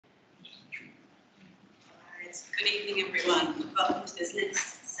Yes, good evening everyone. Welcome to this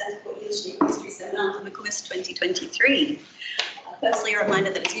next Central History Seminar for the course 2023. Firstly, a reminder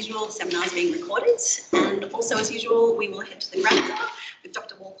that as usual, the seminar is being recorded, and also as usual, we will head to the Granta with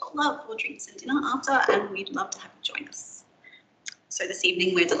Dr. Walpola for drinks and dinner after, and we'd love to have you join us. So this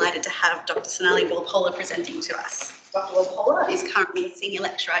evening, we're delighted to have Dr. Sonali Walpola presenting to us. Dr. Walpola is currently a Senior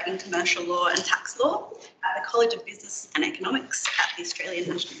Lecturer in Commercial Law and Tax Law at the College of Business and Economics at the Australian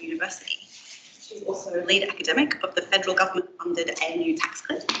National University. She's also lead academic of the federal government-funded ANU Tax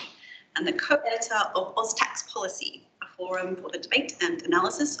Clinic and the co-editor of AusTax Policy, a forum for the debate and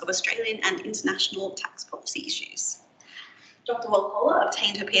analysis of Australian and international tax policy issues. Dr. Walpola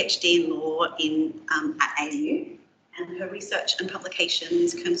obtained her PhD in law at ANU, and her research and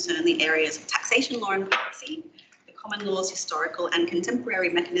publications concern the areas of taxation law and policy, the common law's historical and contemporary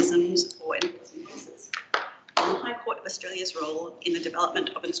mechanisms for enforcing policies, and the High Court of Australia's role in the development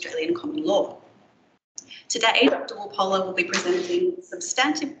of Australian common law. Today, Dr. Walpola will be presenting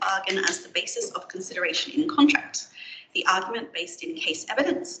substantive bargain as the basis of consideration in contract, the argument based in case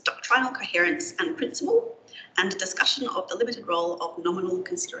evidence, doctrinal coherence and principle, and a discussion of the limited role of nominal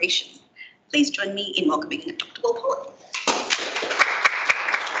consideration. Please join me in welcoming Dr. Walpola.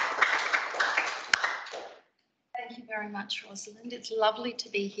 Thank you very much, Rosalind. It's lovely to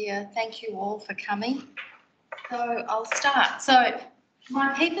be here. Thank you all for coming. So I'll start. So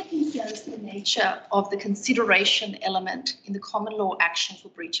my paper concerns the nature of the consideration element in the common law action for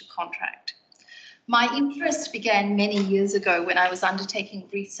breach of contract. My interest began many years ago when I was undertaking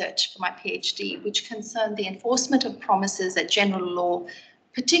research for my PhD, which concerned the enforcement of promises at general law,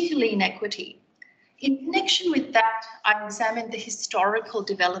 particularly in equity. In connection with that, I examined the historical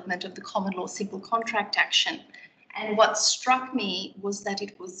development of the common law simple contract action. And what struck me was that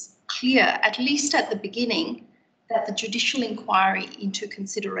it was clear, at least at the beginning, that the judicial inquiry into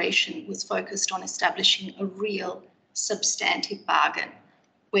consideration was focused on establishing a real substantive bargain,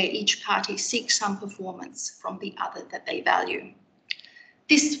 where each party seeks some performance from the other that they value.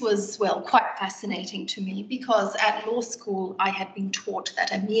 This was, well, quite fascinating to me because at law school I had been taught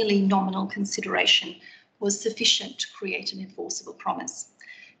that a merely nominal consideration was sufficient to create an enforceable promise.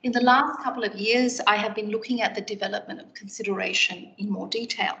 In the last couple of years, I have been looking at the development of consideration in more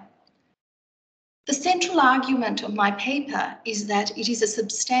detail. The central argument of my paper is that it is a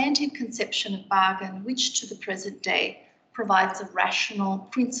substantive conception of bargain which, to the present day, provides a rational,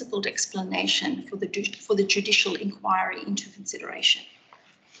 principled explanation for the judicial inquiry into consideration.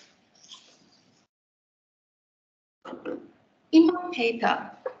 In my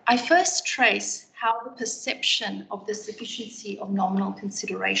paper, I first trace how the perception of the sufficiency of nominal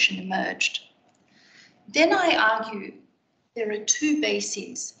consideration emerged. Then I argue there are two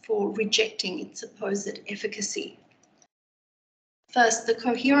bases for rejecting its supposed efficacy. First, the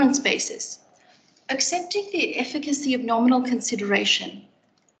coherence basis. Accepting the efficacy of nominal consideration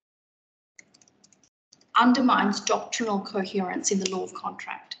undermines doctrinal coherence in the law of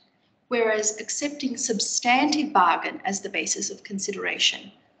contract, whereas accepting substantive bargain as the basis of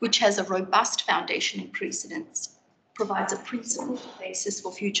consideration, which has a robust foundation in precedents, provides a principled basis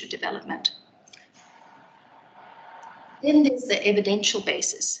for future development. Then there's the evidential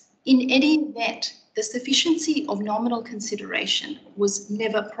basis. In any event, the sufficiency of nominal consideration was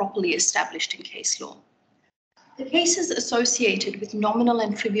never properly established in case law. The cases associated with nominal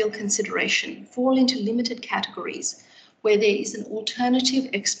and trivial consideration fall into limited categories where there is an alternative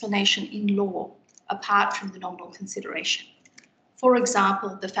explanation in law apart from the nominal consideration. For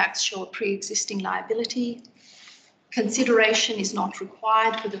example, the facts show a pre-existing liability. Consideration is not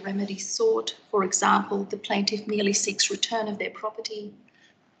required for the remedy sought. For example, the plaintiff merely seeks return of their property.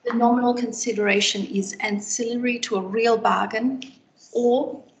 The nominal consideration is ancillary to a real bargain,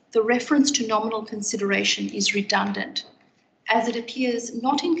 or the reference to nominal consideration is redundant, as it appears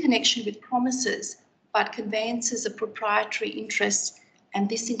not in connection with promises, but conveyances of proprietary interests, and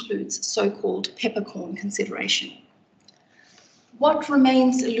this includes so-called peppercorn consideration. What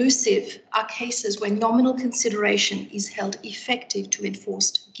remains elusive are cases where nominal consideration is held effective to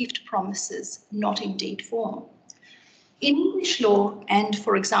enforce gift promises not in deed form. In English law and,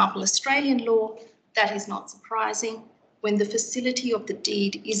 for example, Australian law, that is not surprising when the facility of the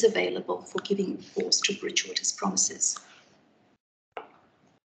deed is available for giving force to gratuitous promises.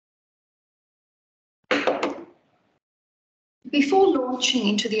 Before launching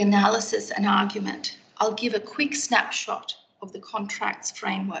into the analysis and argument, I'll give a quick snapshot of the contracts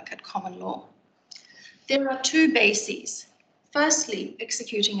framework at common law. There are two bases. Firstly,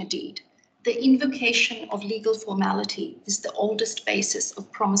 executing a deed. The invocation of legal formality is the oldest basis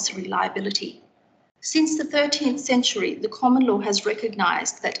of promissory liability. Since the 13th century, the common law has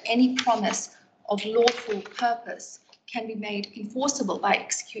recognised that any promise of lawful purpose can be made enforceable by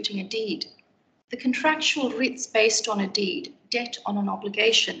executing a deed. The contractual writs based on a deed, debt on an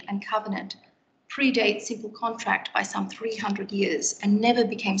obligation and covenant predate simple contract by some 300 years and never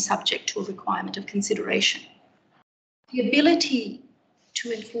became subject to a requirement of consideration. The ability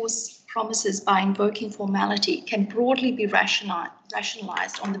to enforce promises by invoking formality can broadly be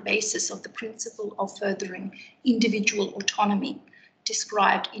rationalized on the basis of the principle of furthering individual autonomy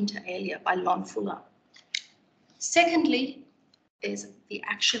described inter alia by Lon Fuller. Secondly, there's the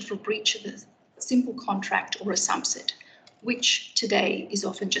action for breach of a simple contract or a subset, which today is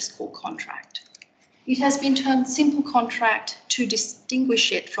often just called contract. It has been termed simple contract to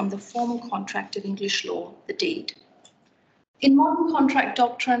distinguish it from the formal contract of English law, the deed. In modern contract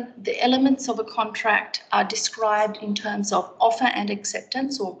doctrine, the elements of a contract are described in terms of offer and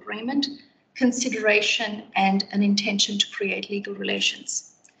acceptance or agreement, consideration, and an intention to create legal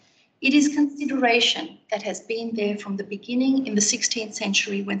relations. It is consideration that has been there from the beginning in the 16th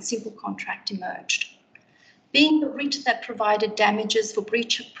century when simple contract emerged, being the writ that provided damages for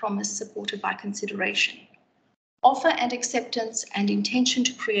breach of promise supported by consideration. Offer and acceptance and intention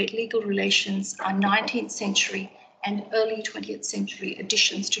to create legal relations are 19th century and early 20th century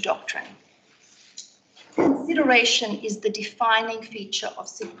additions to doctrine. Consideration is the defining feature of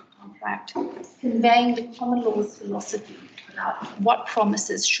simple contract, conveying the common law's philosophy about what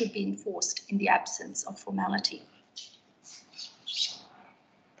promises should be enforced in the absence of formality.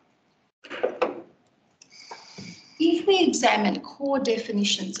 If we examine core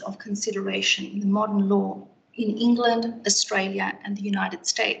definitions of consideration in the modern law in England, Australia, and the United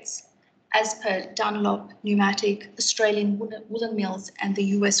States, as per Dunlop, Pneumatic, Australian Woolen Mills, and the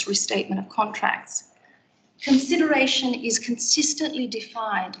US Restatement of Contracts, consideration is consistently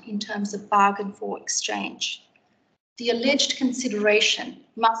defined in terms of bargain for exchange. The alleged consideration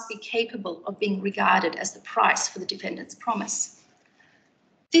must be capable of being regarded as the price for the defendant's promise.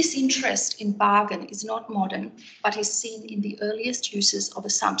 This interest in bargain is not modern, but is seen in the earliest uses of a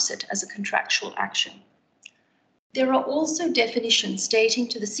subset as a contractual action. There are also definitions dating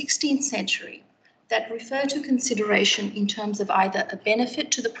to the 16th century that refer to consideration in terms of either a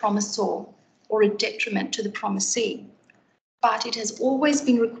benefit to the promisor or a detriment to the promisee, but it has always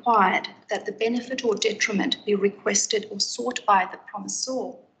been required that the benefit or detriment be requested or sought by the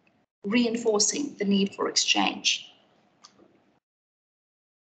promisor, reinforcing the need for exchange.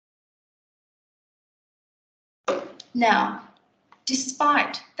 Now,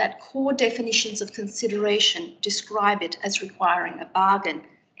 despite that core definitions of consideration describe it as requiring a bargain,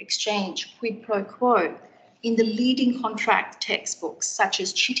 exchange, quid pro quo, in the leading contract textbooks such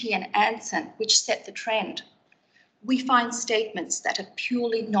as Chitty and Anson, which set the trend, we find statements that a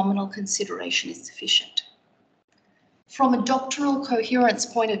purely nominal consideration is sufficient. From a doctrinal coherence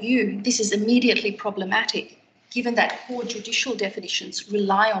point of view, this is immediately problematic, given that core judicial definitions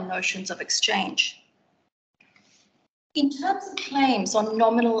rely on notions of exchange. In terms of claims on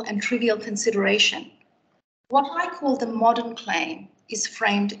nominal and trivial consideration, what I call the modern claim is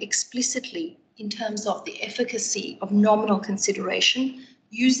framed explicitly in terms of the efficacy of nominal consideration,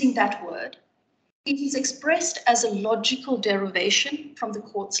 using that word. It is expressed as a logical derivation from the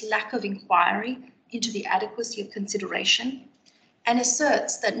court's lack of inquiry into the adequacy of consideration and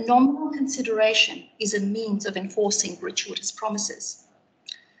asserts that nominal consideration is a means of enforcing gratuitous promises.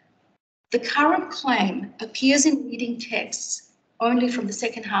 The current claim appears in leading texts only from the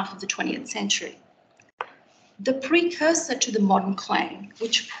second half of the 20th century. The precursor to the modern claim,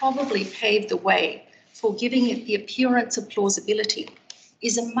 which probably paved the way for giving it the appearance of plausibility,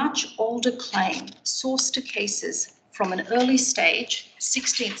 is a much older claim sourced to cases from an early stage,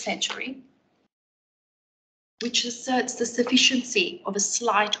 16th century, which asserts the sufficiency of a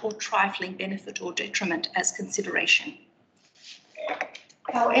slight or trifling benefit or detriment as consideration.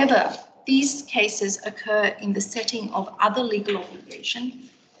 However, these cases occur in the setting of other legal obligation,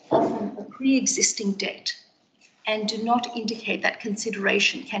 often a pre-existing debt, and do not indicate that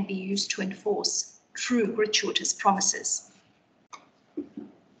consideration can be used to enforce true gratuitous promises.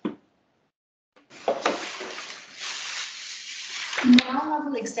 Now I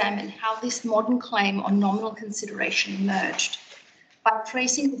will examine how this modern claim on nominal consideration emerged by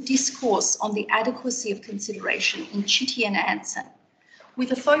tracing the discourse on the adequacy of consideration in Chitty and Anson,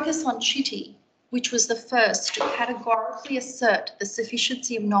 with a focus on Chitty, which was the first to categorically assert the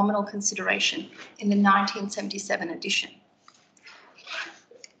sufficiency of nominal consideration in the 1977 edition.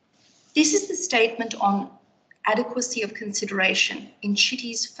 This is the statement on adequacy of consideration in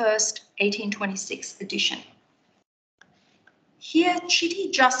Chitty's first 1826 edition. Here, Chitty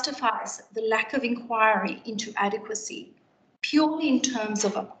justifies the lack of inquiry into adequacy purely in terms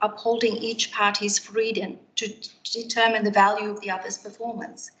of upholding each party's freedom to determine the value of the other's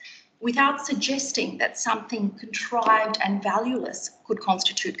performance, without suggesting that something contrived and valueless could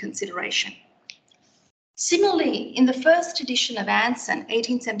constitute consideration. Similarly, in the first edition of Anson,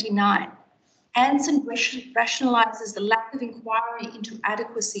 1879, Anson rationalises the lack of inquiry into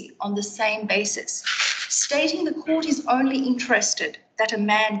adequacy on the same basis, stating the court is only interested that a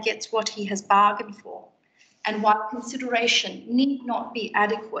man gets what he has bargained for, and while consideration need not be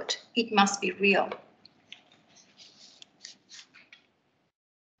adequate, it must be real.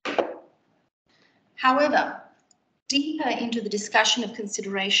 However, deeper into the discussion of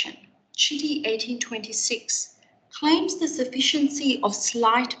consideration, Chitty 1826 claims the sufficiency of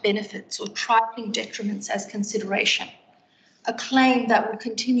slight benefits or trifling detriments as consideration, a claim that will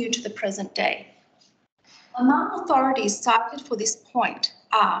continue to the present day. Among authorities cited for this point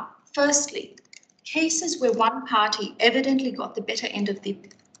are, firstly, cases where one party evidently got the better end of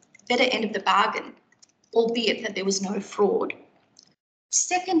the bargain, albeit that there was no fraud.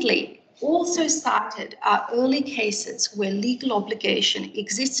 Secondly, also cited are early cases where legal obligation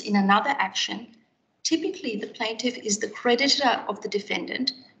exists in another action. Typically, the plaintiff is the creditor of the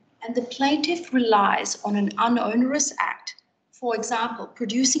defendant, and the plaintiff relies on an unonerous act, for example,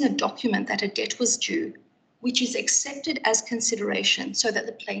 producing a document that a debt was due, which is accepted as consideration so that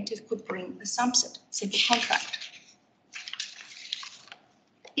the plaintiff could bring a simple contract.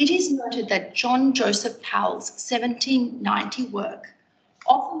 It is noted that John Joseph Powell's 1790 work,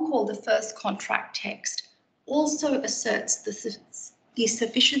 often called the first contract text, also asserts the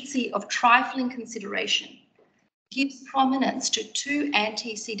sufficiency of trifling consideration, gives prominence to two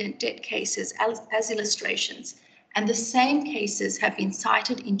antecedent debt cases as illustrations, and the same cases have been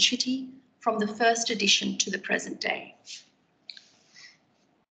cited in Chitty from the first edition to the present day.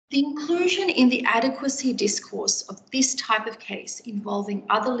 The inclusion in the adequacy discourse of this type of case involving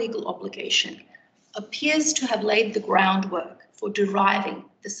other legal obligation appears to have laid the groundwork for deriving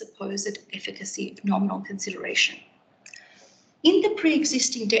the supposed efficacy of nominal consideration. In the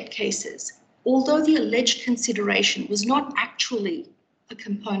pre-existing debt cases, although the alleged consideration was not actually a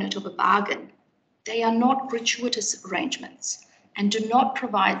component of a bargain, they are not gratuitous arrangements and do not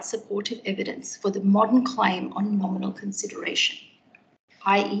provide supportive evidence for the modern claim on nominal consideration,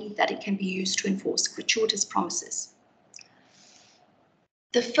 i.e. that it can be used to enforce gratuitous promises.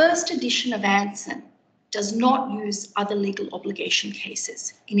 The first edition of Anson does not use other legal obligation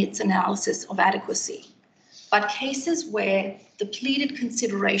cases in its analysis of adequacy, but cases where the pleaded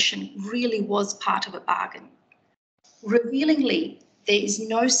consideration really was part of a bargain. Revealingly, there is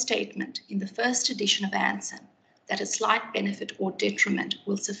no statement in the first edition of Anson that a slight benefit or detriment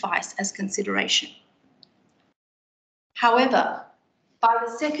will suffice as consideration. However, by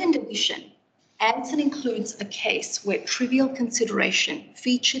the second edition, Anson includes a case where trivial consideration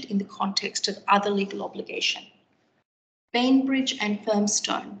featured in the context of other legal obligation. Bainbridge and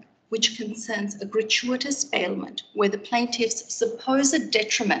Firmstone, which concerns a gratuitous bailment where the plaintiff's supposed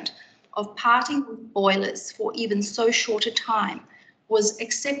detriment of parting with boilers for even so short a time was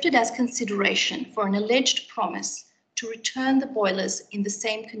accepted as consideration for an alleged promise to return the boilers in the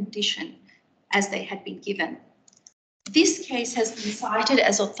same condition as they had been given. This case has been cited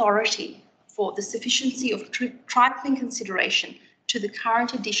as authority for the sufficiency of trifling consideration to the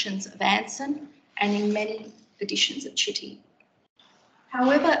current editions of Anson and in many editions of Chitty.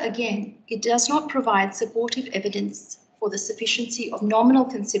 However, again, it does not provide supportive evidence for the sufficiency of nominal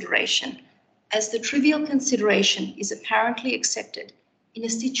consideration, as the trivial consideration is apparently accepted in a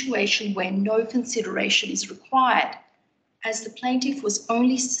situation where no consideration is required, as the plaintiff was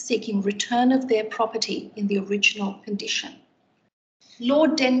only seeking return of their property in the original condition.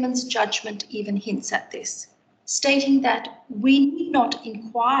 Lord Denman's judgment even hints at this, stating that we need not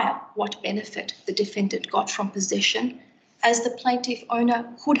inquire what benefit the defendant got from possession, as the plaintiff owner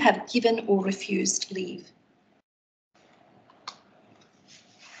could have given or refused leave.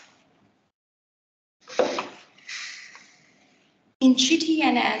 In Chitty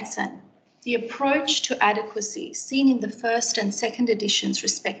and Anson, the approach to adequacy seen in the first and second editions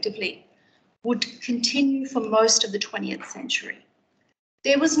respectively would continue for most of the 20th century.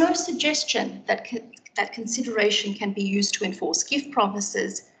 There was no suggestion that consideration can be used to enforce gift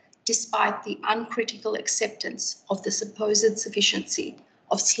promises, despite the uncritical acceptance of the supposed sufficiency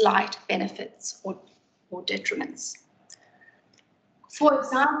of slight benefits or detriments. For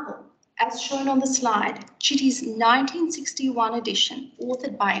example, as shown on the slide, Chitty's 1961 edition,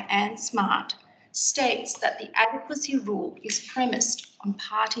 authored by Anne Smart, states that the adequacy rule is premised on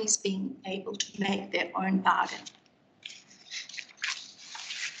parties being able to make their own bargain.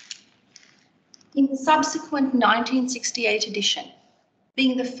 In the subsequent 1968 edition,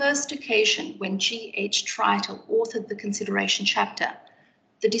 being the first occasion when G.H. Trital authored the consideration chapter,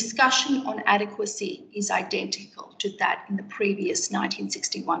 the discussion on adequacy is identical to that in the previous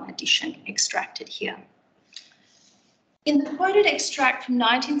 1961 edition extracted here. In the quoted extract from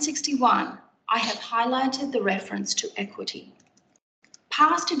 1961, I have highlighted the reference to equity.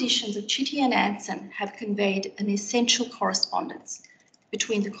 Past editions of Chitty and Anson have conveyed an essential correspondence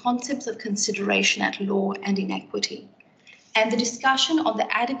between the concepts of consideration at law and inequity, and the discussion on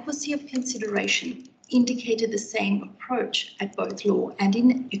the adequacy of consideration indicated the same approach at both law and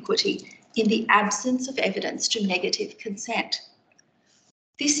inequity in the absence of evidence to negative consent.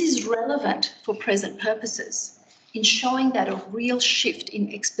 This is relevant for present purposes in showing that a real shift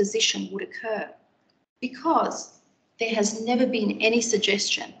in exposition would occur, because there has never been any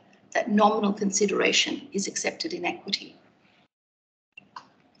suggestion that nominal consideration is accepted in equity.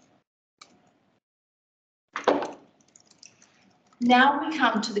 Now we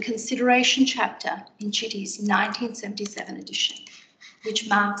come to the consideration chapter in Chitty's 1977 edition, which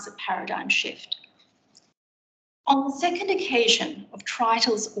marks a paradigm shift. On the second occasion of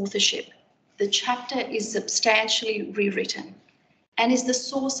Trital's authorship, the chapter is substantially rewritten and is the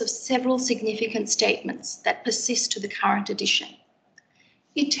source of several significant statements that persist to the current edition.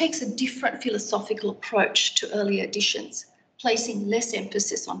 It takes a different philosophical approach to earlier editions, placing less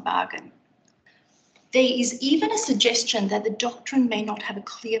emphasis on bargain. There is even a suggestion that the doctrine may not have a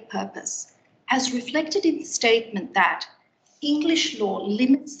clear purpose, as reflected in the statement that English law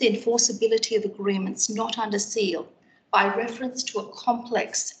limits the enforceability of agreements not under seal by reference to a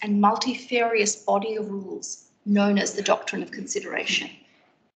complex and multifarious body of rules known as the doctrine of consideration.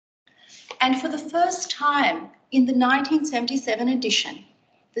 And for the first time in the 1977 edition,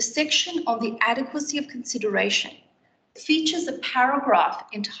 the section on the adequacy of consideration features a paragraph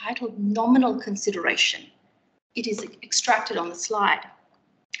entitled Nominal Consideration. It is extracted on the slide.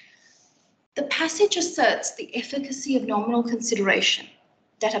 The passage asserts the efficacy of nominal consideration,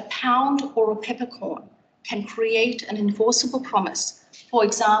 that a pound or a peppercorn can create an enforceable promise, for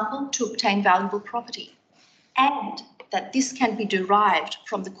example, to obtain valuable property, and that this can be derived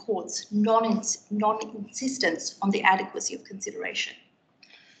from the court's non-insistence on the adequacy of consideration.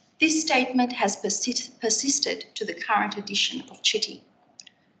 This statement has persisted to the current edition of Chitty.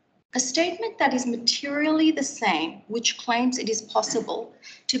 A statement that is materially the same, which claims it is possible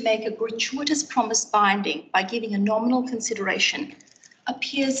to make a gratuitous promise binding by giving a nominal consideration,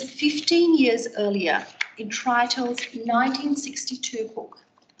 appears 15 years earlier in Trital's 1962 book,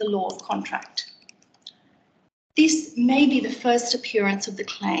 The Law of Contract. This may be the first appearance of the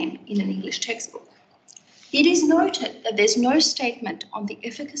claim in an English textbook. It is noted that there's no statement on the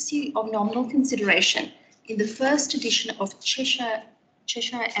efficacy of nominal consideration in the first edition of Cheshire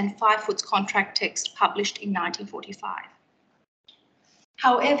and Firefoot's contract text published in 1945.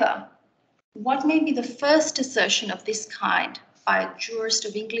 However, what may be the first assertion of this kind by a jurist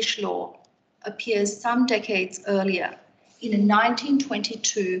of English law appears some decades earlier in a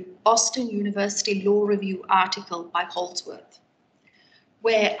 1922 Boston University Law Review article by Holdsworth,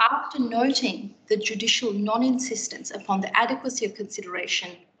 where, after noting the judicial non-insistence upon the adequacy of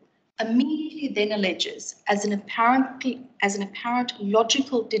consideration, immediately then alleges as an apparent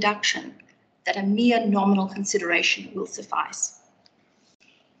logical deduction that a mere nominal consideration will suffice.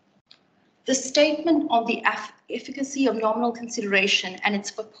 The statement on the efficacy of nominal consideration and its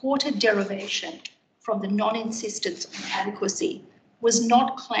purported derivation from the non-insistence on adequacy was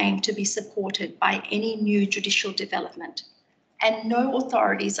not claimed to be supported by any new judicial development, and no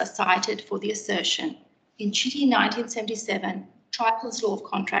authorities are cited for the assertion in Chitty 1977, Trital's Law of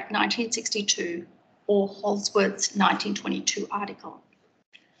Contract 1962, or Holdsworth's 1922 article.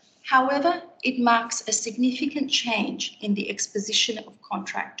 However, it marks a significant change in the exposition of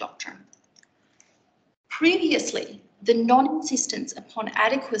contract doctrine. Previously, the non-insistence upon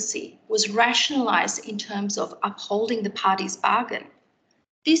adequacy was rationalised in terms of upholding the parties' bargain.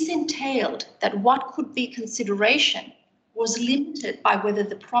 This entailed that what could be consideration was limited by whether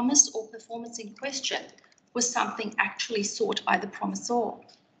the promise or performance in question was something actually sought by the promisor.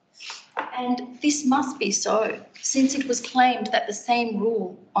 And this must be so, since it was claimed that the same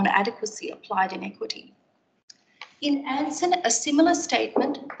rule on adequacy applied in equity. In Anson, a similar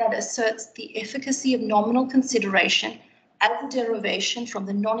statement that asserts the efficacy of nominal consideration as a derivation from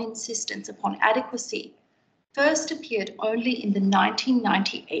the non-insistence upon adequacy first appeared only in the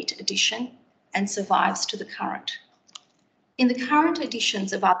 1998 edition and survives to the current. In the current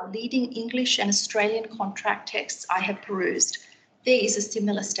editions of other leading English and Australian contract texts I have perused, there is a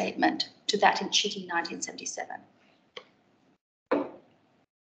similar statement to that in Chitty 1977.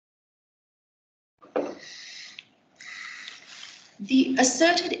 The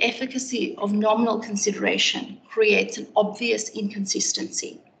asserted efficacy of nominal consideration creates an obvious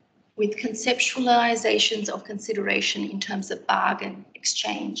inconsistency with conceptualizations of consideration in terms of bargain,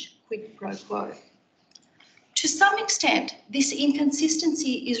 exchange, quid pro quo. To some extent, this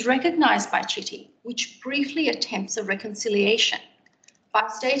inconsistency is recognised by Chitty, which briefly attempts a reconciliation by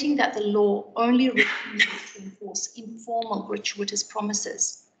stating that the law only refuses to enforce informal gratuitous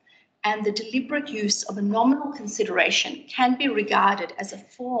promises, and the deliberate use of a nominal consideration can be regarded as a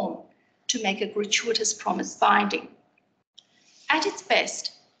form to make a gratuitous promise binding. At its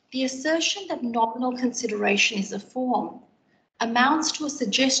best, the assertion that nominal consideration is a form amounts to a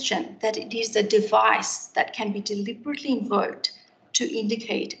suggestion that it is a device that can be deliberately invoked to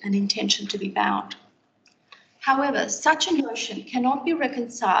indicate an intention to be bound. However, such a notion cannot be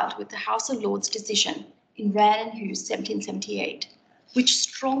reconciled with the House of Lords decision in Rann and Hughes 1778, which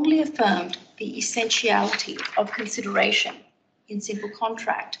strongly affirmed the essentiality of consideration in simple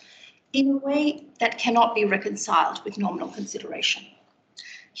contract in a way that cannot be reconciled with nominal consideration.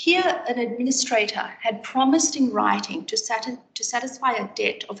 Here, an administrator had promised in writing to satisfy a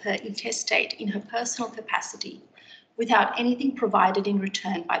debt of her intestate in her personal capacity without anything provided in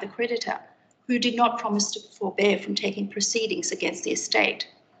return by the creditor, who did not promise to forbear from taking proceedings against the estate.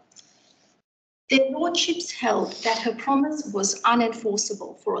 Their lordships held that her promise was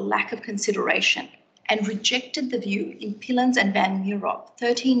unenforceable for a lack of consideration and rejected the view in Pillans and Van Meerop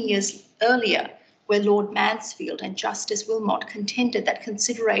 13 years earlier, where Lord Mansfield and Justice Wilmot contended that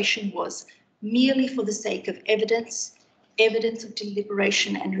consideration was merely for the sake of evidence of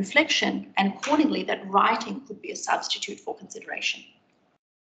deliberation and reflection, and accordingly that writing could be a substitute for consideration.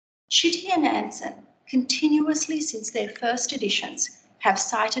 Chitty and Anson, continuously since their first editions, have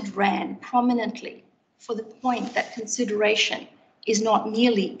cited Rann prominently for the point that consideration is not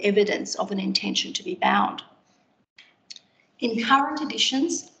merely evidence of an intention to be bound. In current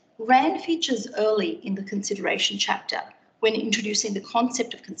editions, Rann features early in the consideration chapter when introducing the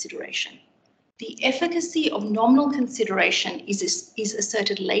concept of consideration. The efficacy of nominal consideration is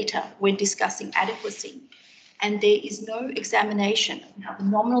asserted later when discussing adequacy, and there is no examination of how the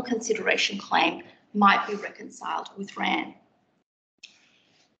nominal consideration claim might be reconciled with Rann.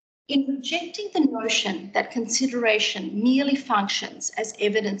 In rejecting the notion that consideration merely functions as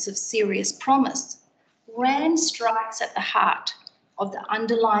evidence of serious promise, Rann strikes at the heart of the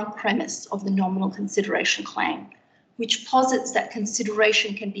underlying premise of the nominal consideration claim, which posits that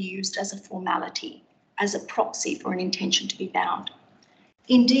consideration can be used as a formality, as a proxy for an intention to be bound.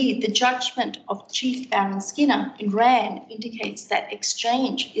 Indeed, the judgment of Chief Baron Skinner in Rann indicates that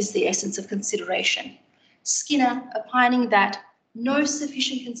exchange is the essence of consideration, Skinner opining that no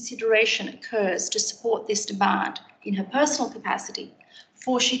sufficient consideration occurs to support this demand in her personal capacity,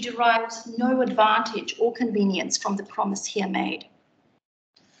 for she derives no advantage or convenience from the promise here made.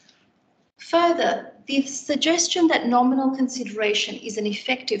 Further, the suggestion that nominal consideration is an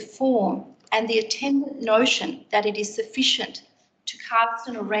effective form and the attendant notion that it is sufficient to cast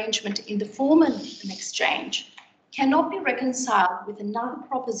an arrangement in the form of an exchange cannot be reconciled with another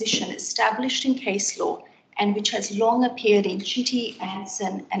proposition established in case law and which has long appeared in Chitty,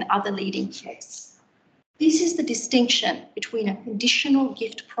 Anson, and other leading texts. This is the distinction between a conditional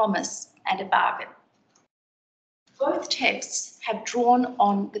gift promise and a bargain. Both texts have drawn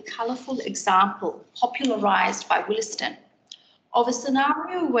on the colourful example popularised by Williston of a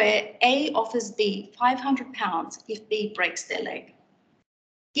scenario where A offers B £500 if B breaks their leg.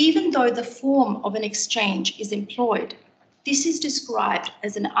 Even though the form of an exchange is employed, this is described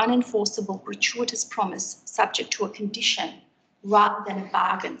as an unenforceable gratuitous promise subject to a condition rather than a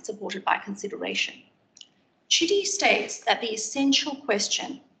bargain supported by consideration. Chitty states that the essential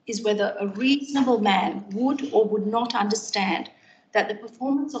question is whether a reasonable man would or would not understand that the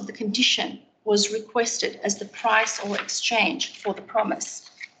performance of the condition was requested as the price or exchange for the promise.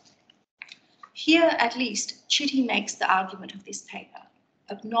 Here, at least, Chitty makes the argument of this paper,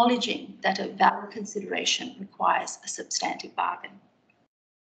 acknowledging that a valid consideration requires a substantive bargain.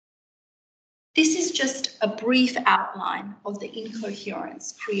 This is just a brief outline of the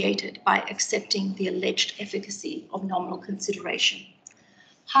incoherence created by accepting the alleged efficacy of nominal consideration,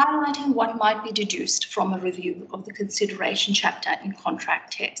 highlighting what might be deduced from a review of the consideration chapter in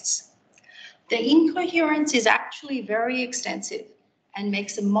contract texts. The incoherence is actually very extensive and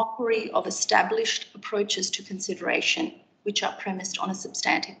makes a mockery of established approaches to consideration, which are premised on a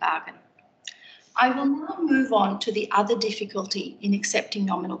substantive bargain. I will now move on to the other difficulty in accepting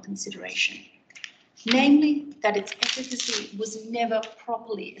nominal consideration, namely that its efficacy was never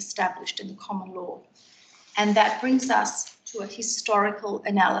properly established in the common law. And that brings us to a historical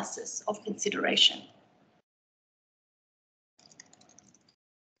analysis of consideration.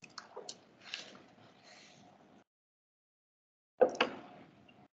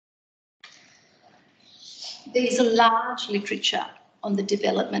 There is a large literature on the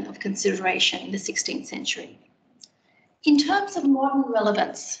development of consideration in the 16th century. In terms of modern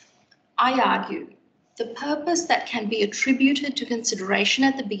relevance, I argue the purpose that can be attributed to consideration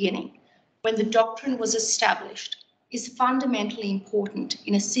at the beginning, when the doctrine was established, is fundamentally important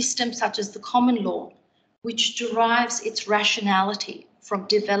in a system such as the common law, which derives its rationality from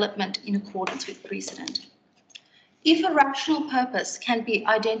development in accordance with precedent. If a rational purpose can be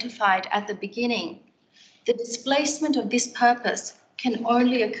identified at the beginning, the displacement of this purpose can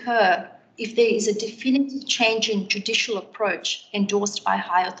only occur if there is a definitive change in judicial approach endorsed by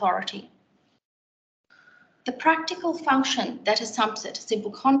high authority. The practical function that a subset,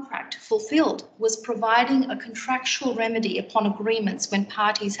 simple contract, fulfilled was providing a contractual remedy upon agreements when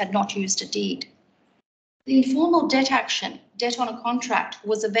parties had not used a deed. The informal debt action, debt on a contract,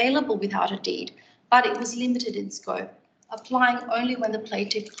 was available without a deed, but it was limited in scope, applying only when the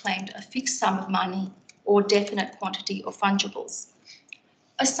plaintiff claimed a fixed sum of money or definite quantity of fungibles.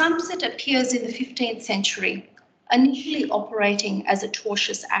 A subset appears in the 15th century, initially operating as a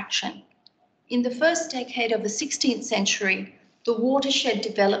tortious action. In the first decade of the 16th century, the watershed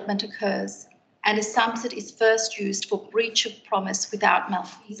development occurs, and a subset is first used for breach of promise without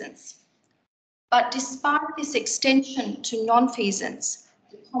malfeasance. But despite this extension to nonfeasance,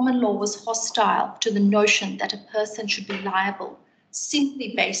 the common law was hostile to the notion that a person should be liable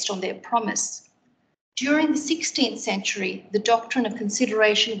simply based on their promise. During the 16th century, the doctrine of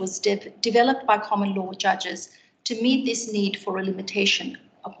consideration was developed by common law judges to meet this need for a limitation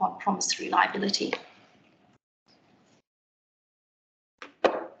upon promissory liability.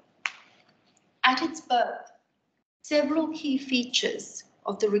 At its birth, several key features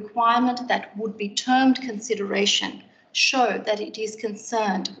of the requirement that would be termed consideration show that it is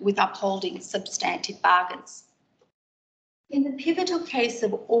concerned with upholding substantive bargains. In the pivotal case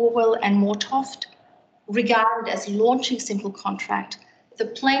of Orwell and Mortoft, regarded as launching simple contract, the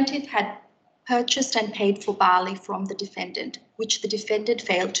plaintiff had purchased and paid for barley from the defendant, which the defendant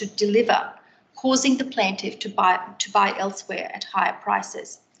failed to deliver, causing the plaintiff to buy elsewhere at higher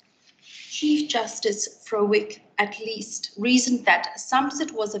prices. Chief Justice Frowick at least reasoned that a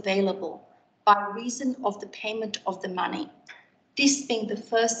subset was available by reason of the payment of the money, this being the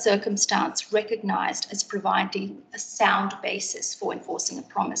first circumstance recognised as providing a sound basis for enforcing a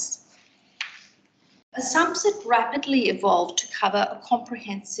promise. A subset rapidly evolved to cover a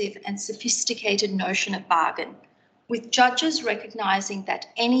comprehensive and sophisticated notion of bargain, with judges recognising that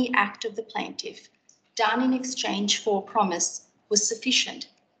any act of the plaintiff done in exchange for a promise was sufficient,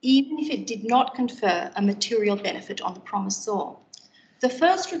 even if it did not confer a material benefit on the promisor. The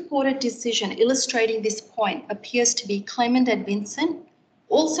first recorded decision illustrating this point appears to be Clement and Vincent,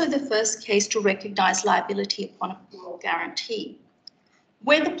 also the first case to recognise liability upon a oral guarantee.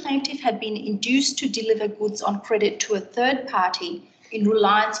 Where the plaintiff had been induced to deliver goods on credit to a third party in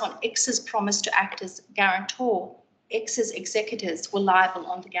reliance on X's promise to act as guarantor, X's executors were liable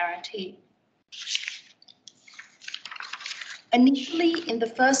on the guarantee. Initially, in the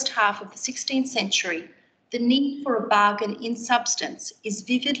first half of the 16th century, the need for a bargain in substance is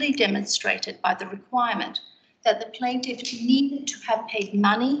vividly demonstrated by the requirement that the plaintiff needed to have paid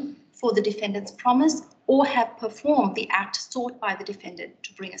money for the defendant's promise or have performed the act sought by the defendant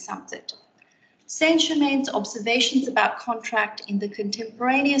to bring a subset. Saint-Germain's observations about contract in the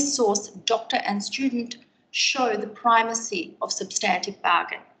contemporaneous source Doctor and Student show the primacy of substantive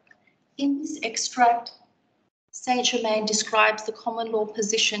bargain. In this extract, Saint-Germain describes the common law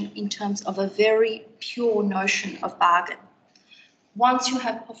position in terms of a very pure notion of bargain. Once you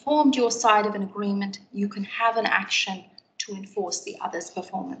have performed your side of an agreement, you can have an action to enforce the other's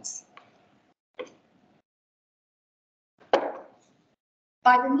performance.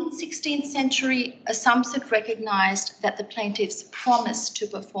 By the mid-16th century, a subset recognised that the plaintiff's promise to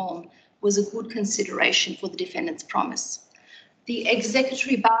perform was a good consideration for the defendant's promise. The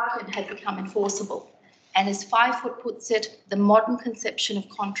executory bargain had become enforceable, and as Fivefoot puts it, the modern conception of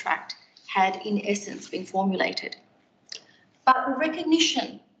contract had in essence been formulated. But the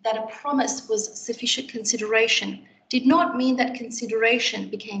recognition that a promise was sufficient consideration did not mean that consideration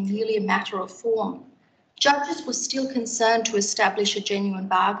became merely a matter of form. Judges were still concerned to establish a genuine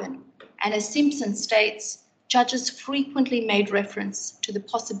bargain, and as Simpson states, judges frequently made reference to the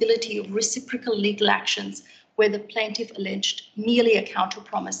possibility of reciprocal legal actions where the plaintiff alleged merely a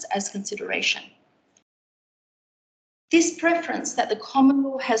counter-promise as consideration. This preference that the common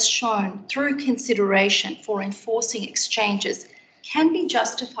law has shown through consideration for enforcing exchanges can be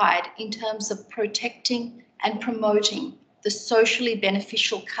justified in terms of protecting and promoting the socially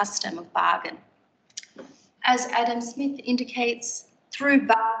beneficial custom of bargain. As Adam Smith indicates, Through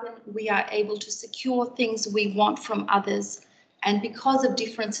bargain, we are able to secure things we want from others, and because of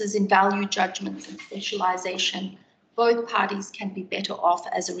differences in value judgments and specialization, both parties can be better off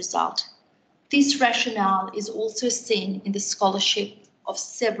as a result. This rationale is also seen in the scholarship of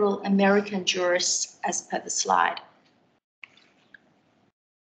several American jurists as per the slide.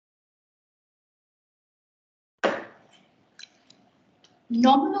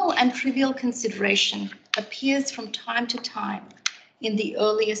 Nominal and trivial consideration appears from time to time in the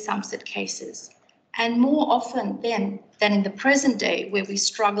earlier Substantive cases, and more often then than in the present day, where we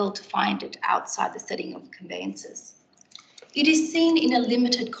struggle to find it outside the setting of conveyances. It is seen in a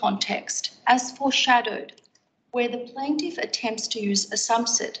limited context, as foreshadowed, where the plaintiff attempts to use a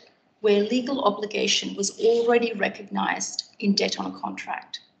subset where legal obligation was already recognised in debt on a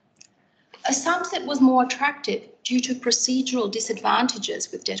contract. A subset was more attractive due to procedural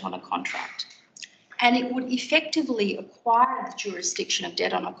disadvantages with debt on a contract, and it would effectively acquire the jurisdiction of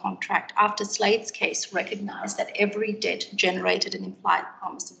debt on a contract after Slade's case recognised that every debt generated an implied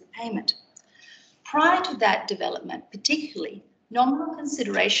promise of repayment. Prior to that development, particularly, nominal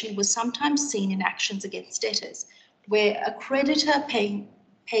consideration was sometimes seen in actions against debtors, where a creditor paid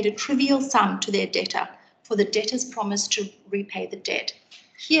a trivial sum to their debtor for the debtor's promise to repay the debt.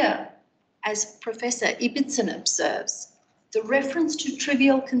 Here, as Professor Ibbotson observes, the reference to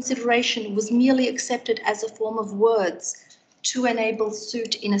trivial consideration was merely accepted as a form of words to enable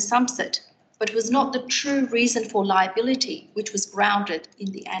suit in a subset, but was not the true reason for liability, which was grounded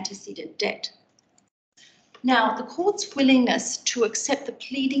in the antecedent debt. Now, the court's willingness to accept the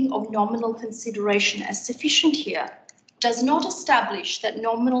pleading of nominal consideration as sufficient here does not establish that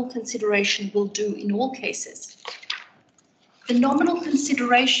nominal consideration will do in all cases. The nominal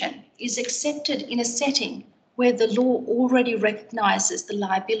consideration is accepted in a setting where the law already recognises the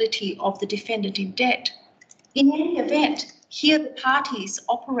liability of the defendant in debt. In any event, here the parties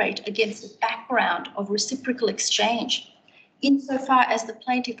operate against the background of reciprocal exchange, insofar as the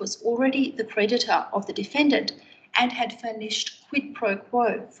plaintiff was already the creditor of the defendant and had furnished quid pro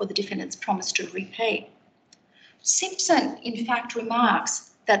quo for the defendant's promise to repay. Simpson, in fact,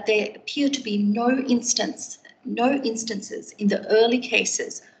 remarks that there appear to be no instances in the early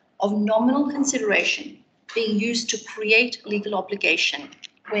cases of nominal consideration being used to create legal obligation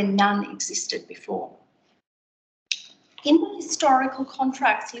where none existed before. In the historical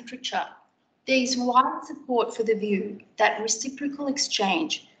contracts literature, there is wide support for the view that reciprocal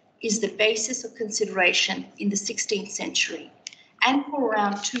exchange is the basis of consideration in the 16th century and for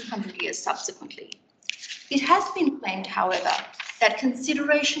around 200 years subsequently. It has been claimed, however, that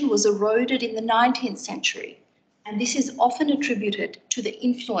consideration was eroded in the 19th century, and this is often attributed to the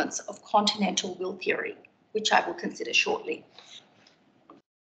influence of continental will theory, which I will consider shortly.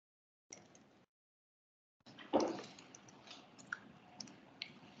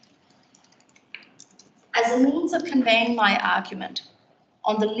 As a means of conveying my argument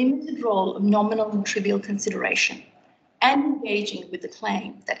on the limited role of nominal and trivial consideration and engaging with the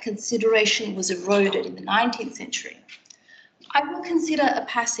claim that consideration was eroded in the 19th century, I will consider a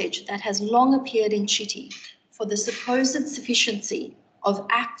passage that has long appeared in Chitty for the supposed sufficiency of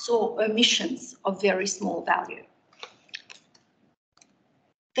acts or omissions of very small value.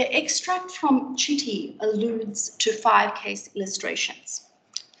 The extract from Chitty alludes to 5 case illustrations.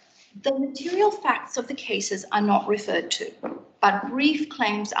 The material facts of the cases are not referred to, but brief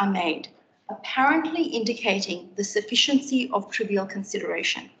claims are made, apparently indicating the sufficiency of trivial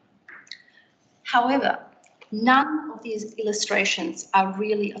consideration. However, none of these illustrations are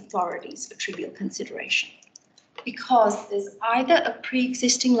really authorities for trivial consideration, because there's either a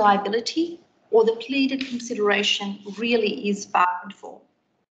pre-existing liability or the pleaded consideration really is bargained for.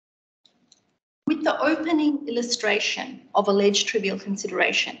 With the opening illustration of alleged trivial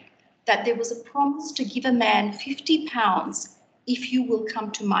consideration, that there was a promise to give a man £50 if you will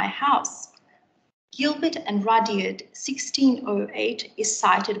come to my house, Gilbert and Rudyard 1608 is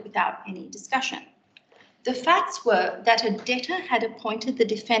cited without any discussion. The facts were that a debtor had appointed the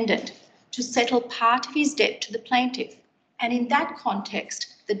defendant to settle part of his debt to the plaintiff, and in that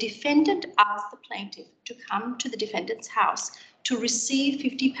context, the defendant asked the plaintiff to come to the defendant's house to receive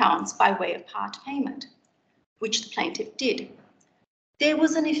 £50 by way of part payment, which the plaintiff did. There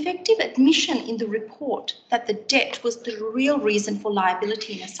was an effective admission in the report that the debt was the real reason for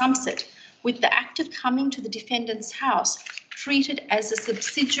liability in a subset, with the act of coming to the defendant's house treated as a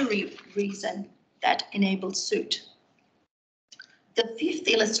subsidiary reason that enabled suit. The 5th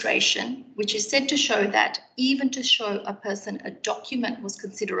illustration, which is said to show that even to show a person a document was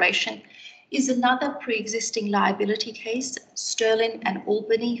consideration, is another pre-existing liability case, Sterling and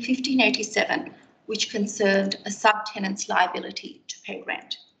Albany, 1587, which concerned a subtenant's liability to pay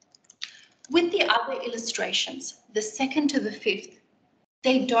rent. With the other illustrations, the second to the fifth,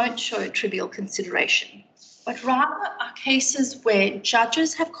 they don't show trivial consideration, but rather are cases where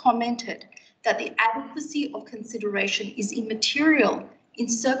judges have commented that the adequacy of consideration is immaterial in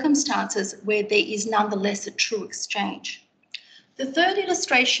circumstances where there is nonetheless a true exchange. The third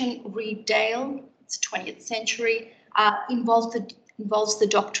illustration, Reed Dale, it's 20th century, involves the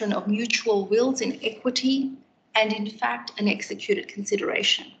doctrine of mutual wills in equity and in fact an executed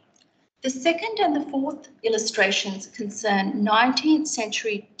consideration. The second and the fourth illustrations concern 19th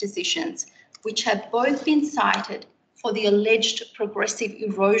century decisions which have both been cited for the alleged progressive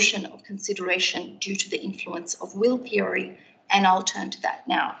erosion of consideration due to the influence of will theory, and I'll turn to that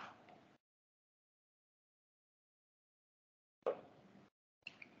now.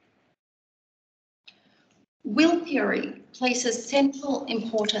 Will theory places central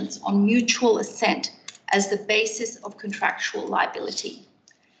importance on mutual assent as the basis of contractual liability.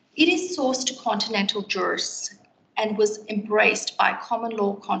 It is sourced to continental jurists and was embraced by common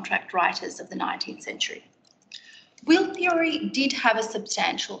law contract writers of the 19th century. Will theory did have a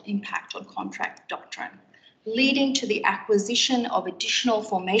substantial impact on contract doctrine, leading to the acquisition of additional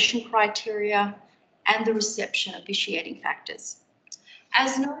formation criteria and the reception of vitiating factors.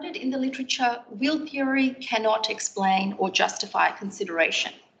 As noted in the literature, will theory cannot explain or justify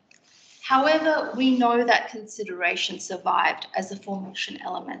consideration. However, we know that consideration survived as a formation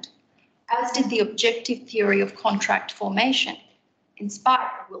element, as did the objective theory of contract formation, in spite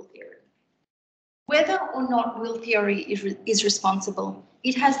of will theory. Whether or not will theory is responsible,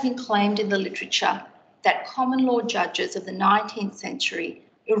 it has been claimed in the literature that common law judges of the 19th century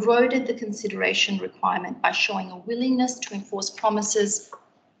eroded the consideration requirement by showing a willingness to enforce promises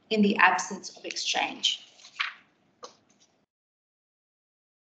in the absence of exchange.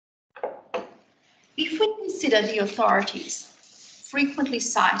 If we consider the authorities frequently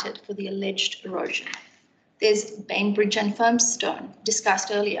cited for the alleged erosion, there's Bainbridge and Firmstone,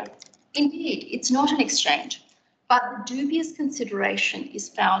 discussed earlier. Indeed, it's not an exchange, but the dubious consideration is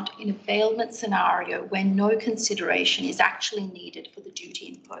found in a bailment scenario where no consideration is actually needed for the duty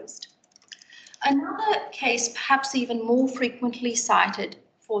imposed. Another case, perhaps even more frequently cited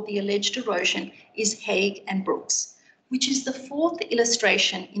for the alleged erosion, is Haig and Brooks, which is the fourth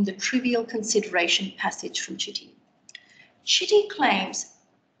illustration in the trivial consideration passage from Chitty. Chitty claims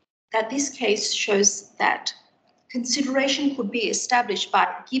that this case shows that consideration could be established by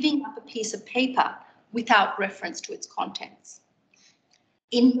giving up a piece of paper without reference to its contents.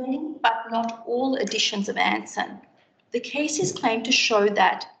 In many, but not all editions of Anson, the case is claimed to show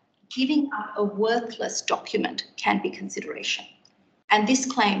that giving up a worthless document can be consideration, and this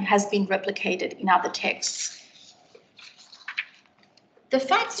claim has been replicated in other texts. The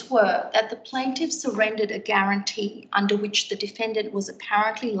facts were that the plaintiff surrendered a guarantee under which the defendant was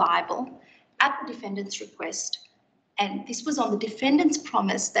apparently liable at the defendant's request, and this was on the defendant's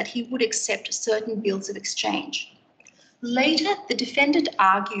promise that he would accept certain bills of exchange. Later, the defendant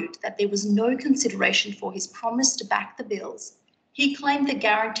argued that there was no consideration for his promise to back the bills. He claimed the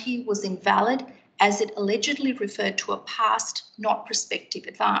guarantee was invalid as it allegedly referred to a past, not prospective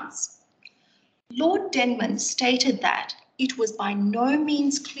advance. Lord Denman stated that it was by no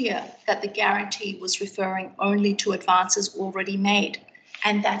means clear that the guarantee was referring only to advances already made,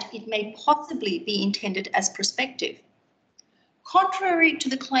 and that it may possibly be intended as prospective. Contrary to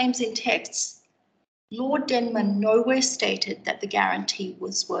the claims in texts, Lord Denman nowhere stated that the guarantee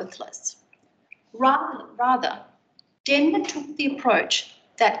was worthless. Rather, Denman took the approach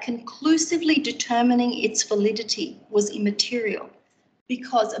that conclusively determining its validity was immaterial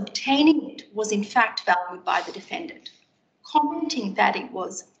because obtaining it was in fact valued by the defendant, commenting that it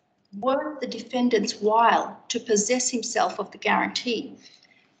was worth the defendant's while to possess himself of the guarantee.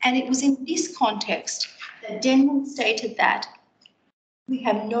 And it was in this context that Denman stated that we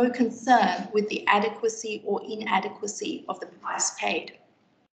have no concern with the adequacy or inadequacy of the price paid.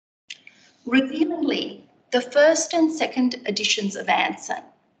 Revealingly, the first and second editions of Anson,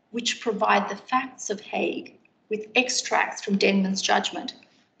 which provide the facts of Haig with extracts from Denman's judgment,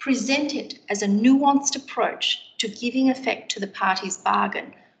 present it as a nuanced approach to giving effect to the parties'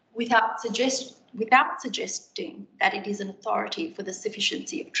 bargain without suggesting that it is an authority for the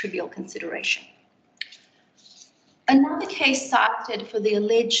sufficiency of trivial consideration. Another case cited for the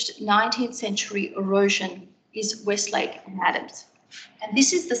alleged 19th century erosion is Westlake and Adams. And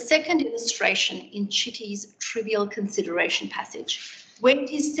this is the second illustration in Chitty's trivial consideration passage, where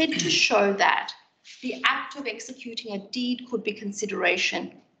it is said to show that the act of executing a deed could be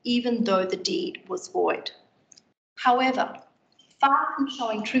consideration even though the deed was void. However, Far from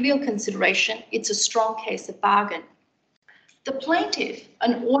showing trivial consideration, it's a strong case of bargain. The plaintiff,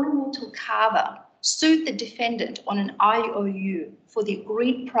 an ornamental carver, sued the defendant on an IOU for the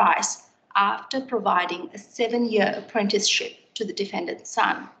agreed price after providing a 7-year apprenticeship to the defendant's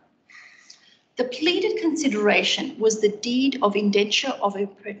son. The pleaded consideration was the deed of indenture of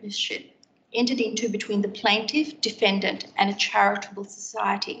apprenticeship entered into between the plaintiff, defendant, and a charitable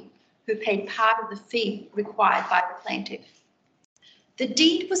society who paid part of the fee required by the plaintiff. The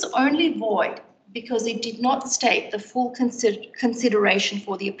deed was only void because it did not state the full consideration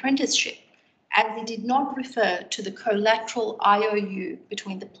for the apprenticeship, as it did not refer to the collateral IOU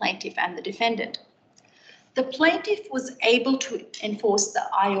between the plaintiff and the defendant. The plaintiff was able to enforce the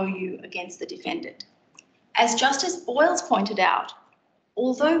IOU against the defendant. As Justice Boyles pointed out,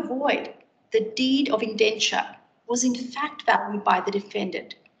 although void, the deed of indenture was in fact valued by the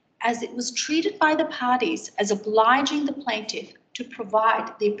defendant, as it was treated by the parties as obliging the plaintiff to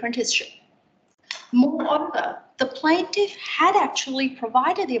provide the apprenticeship. Moreover, the plaintiff had actually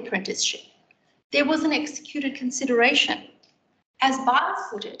provided the apprenticeship. There was an executed consideration. As Biles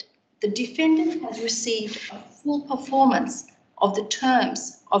put it, the defendant has received a full performance of the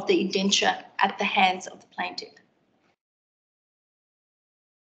terms of the indenture at the hands of the plaintiff.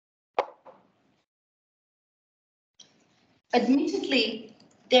 Admittedly,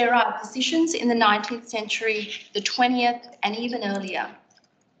 there are decisions in the 19th century, the 20th, and even earlier,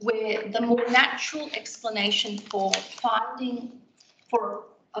 where the more natural explanation for a finding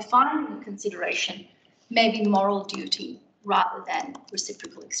of consideration may be moral duty rather than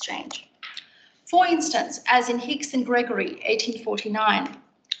reciprocal exchange. For instance, as in Hicks and Gregory, 1849,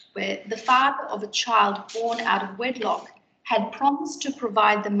 where the father of a child born out of wedlock had promised to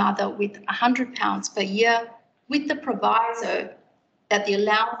provide the mother with £100 per year, with the proviso that the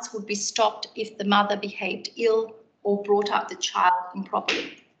allowance would be stopped if the mother behaved ill or brought up the child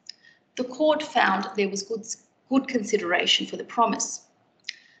improperly. The court found there was good consideration for the promise.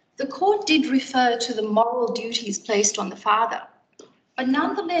 The court did refer to the moral duties placed on the father, but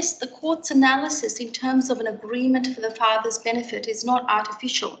nonetheless, the court's analysis in terms of an agreement for the father's benefit is not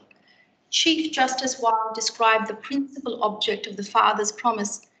artificial. Chief Justice Wilde described the principal object of the father's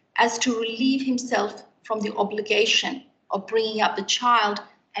promise as to relieve himself from the obligation of bringing up the child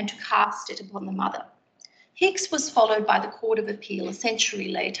and to cast it upon the mother. Hicks was followed by the Court of Appeal a century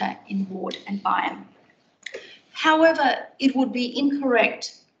later in Ward and Byam. However, it would be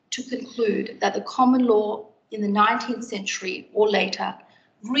incorrect to conclude that the common law in the 19th century or later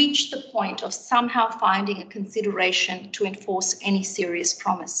reached the point of somehow finding a consideration to enforce any serious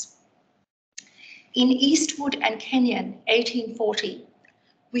promise. In Eastwood and Kenyon, 1840,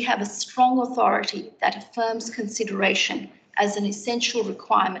 we have a strong authority that affirms consideration as an essential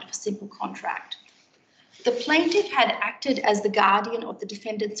requirement for simple contract. The plaintiff had acted as the guardian of the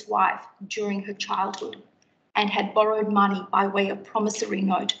defendant's wife during her childhood and had borrowed money by way of promissory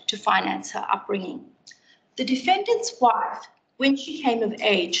note to finance her upbringing. The defendant's wife, when she came of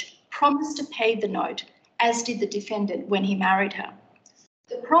age, promised to pay the note, as did the defendant when he married her.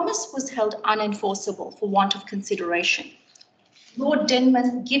 The promise was held unenforceable for want of consideration. Lord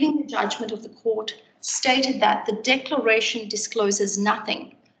Denman, giving the judgment of the court, stated that the declaration discloses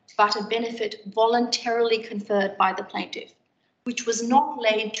nothing but a benefit voluntarily conferred by the plaintiff, which was not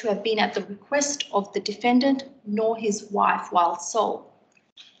laid to have been at the request of the defendant nor his wife while sole.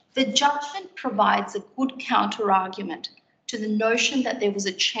 The judgment provides a good counter-argument to the notion that there was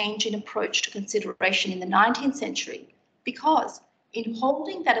a change in approach to consideration in the 19th century, because in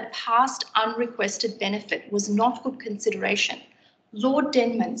holding that a past unrequested benefit was not good consideration, Lord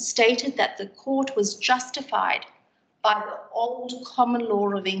Denman stated that the court was justified by the old common law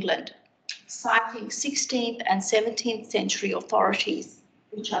of England, citing 16th and 17th century authorities,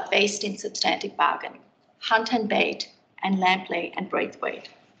 which are based in substantive bargain, Hunt and Bate and Lampley and Braithwaite.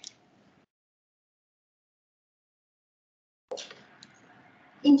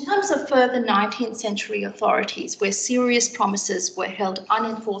 In terms of further 19th century authorities where serious promises were held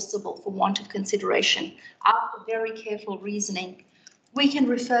unenforceable for want of consideration, after very careful reasoning, we can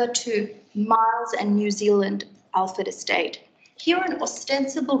refer to Miles and New Zealand Alford Estate. Here, an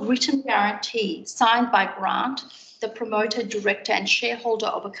ostensible written guarantee signed by Grant, the promoter, director and shareholder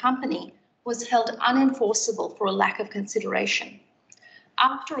of a company, was held unenforceable for a lack of consideration.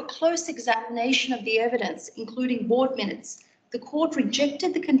 After a close examination of the evidence, including board minutes, the court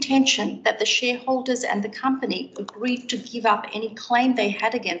rejected the contention that the shareholders and the company agreed to give up any claim they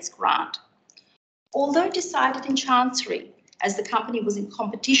had against Grant. Although decided in Chancery, as the company was in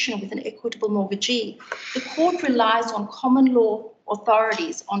competition with an equitable mortgagee, the court relies on common law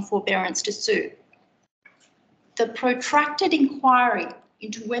authorities on forbearance to sue. The protracted inquiry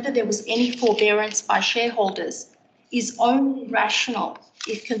into whether there was any forbearance by shareholders is only rational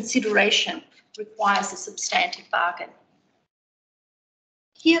if consideration requires a substantive bargain.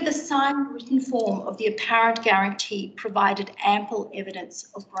 Here, the signed written form of the apparent guarantee provided ample evidence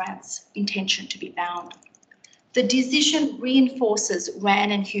of Grant's intention to be bound. The decision reinforces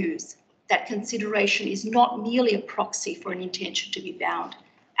Rann and Hughes that consideration is not merely a proxy for an intention to be bound,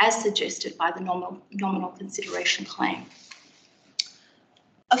 as suggested by the nominal consideration claim.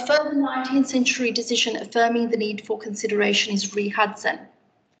 A further 19th century decision affirming the need for consideration is re Hudson.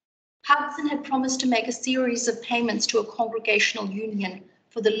 Hudson had promised to make a series of payments to a congregational union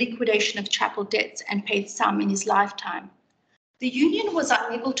for the liquidation of chapel debts and paid some in his lifetime. The union was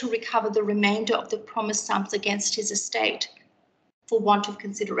unable to recover the remainder of the promised sums against his estate for want of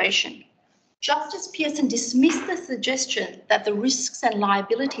consideration. Justice Pearson dismissed the suggestion that the risks and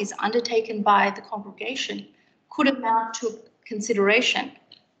liabilities undertaken by the congregation could amount to consideration.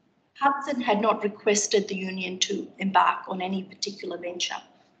 Hudson had not requested the union to embark on any particular venture.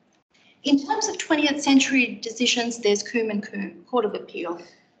 In terms of 20th century decisions, there's Coombe and Coombe, Court of Appeal.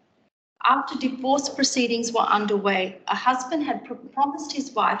 After divorce proceedings were underway, a husband had promised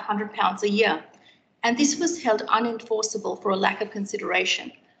his wife £100 a year, and this was held unenforceable for a lack of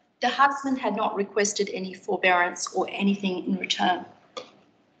consideration. The husband had not requested any forbearance or anything in return.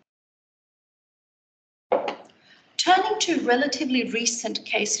 Turning to relatively recent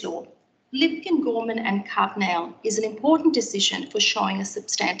case law, Lipkin, Gorman and Cartnell is an important decision for showing a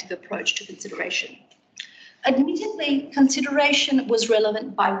substantive approach to consideration. Admittedly, consideration was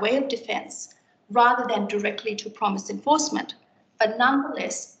relevant by way of defence rather than directly to promise enforcement, but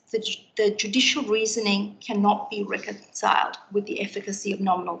nonetheless, the judicial reasoning cannot be reconciled with the efficacy of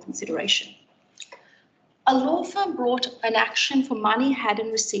nominal consideration. A law firm brought an action for money had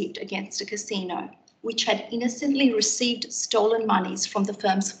and received against a casino, which had innocently received stolen monies from the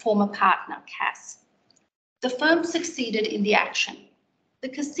firm's former partner, Cass. The firm succeeded in the action. The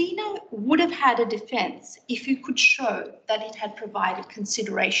casino would have had a defence if it could show that it had provided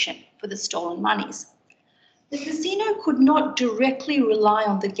consideration for the stolen monies. The casino could not directly rely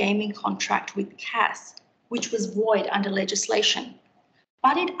on the gaming contract with Cass, which was void under legislation,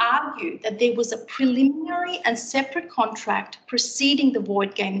 but it argued that there was a preliminary and separate contract preceding the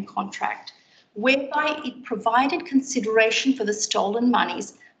void gaming contract, whereby it provided consideration for the stolen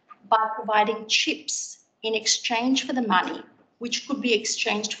monies by providing chips in exchange for the money, which could be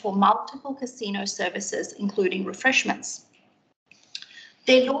exchanged for multiple casino services, including refreshments.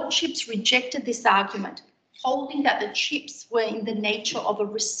 Their lordships rejected this argument, holding that the chips were in the nature of a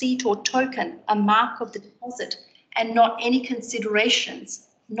receipt or token, a mark of the deposit, and not any consideration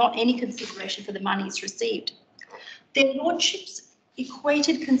for the monies received. Their lordships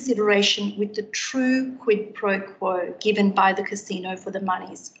equated consideration with the true quid pro quo given by the casino for the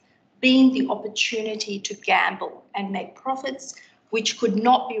monies, being the opportunity to gamble and make profits, which could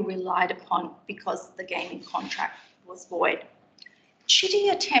not be relied upon because the gaming contract was void. Chitty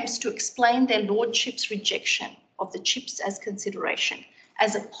attempts to explain their lordship's rejection of the chips as consideration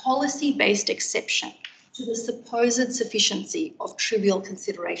as a policy-based exception to the supposed sufficiency of trivial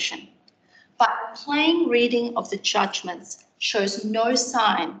consideration. But a plain reading of the judgments shows no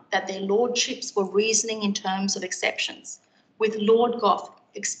sign that their lordships were reasoning in terms of exceptions, with Lord Gough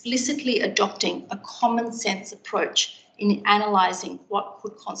explicitly adopting a common sense approach in analysing what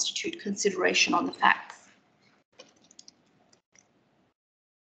could constitute consideration on the facts.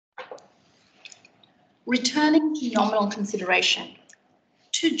 Returning to nominal consideration.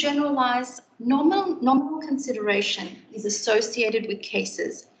 To generalise, nominal consideration is associated with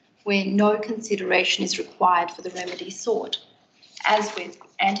cases where no consideration is required for the remedy sought, as with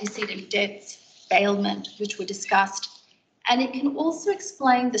antecedent debts, bailment, which were discussed, and it can also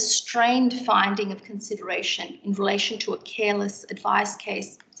explain the strained finding of consideration in relation to a careless advice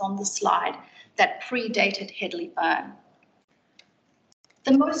case that's on the slide that predated Headley Byrne.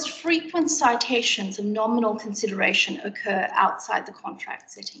 The most frequent citations of nominal consideration occur outside the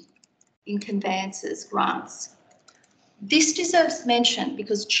contract setting, in conveyances, grants. This deserves mention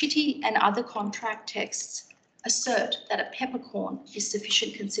because Chitty and other contract texts assert that a peppercorn is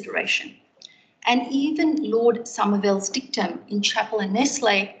sufficient consideration. And even Lord Somerville's dictum in Chappell and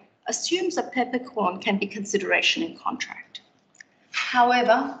Nestle assumes a peppercorn can be consideration in contract.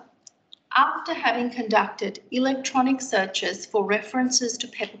 However, after having conducted electronic searches for references to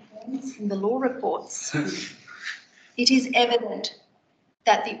peppercorns in the law reports, it is evident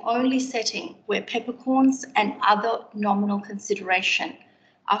that the only setting where peppercorns and other nominal consideration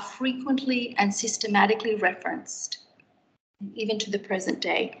are frequently and systematically referenced, even to the present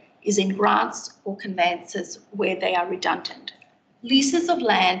day, is in grants or conveyances where they are redundant. Leases of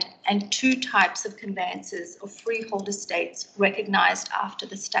land and two types of conveyances of freehold estates recognised after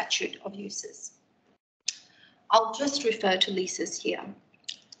the Statute of Uses. I'll just refer to leases here.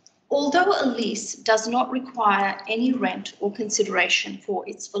 Although a lease does not require any rent or consideration for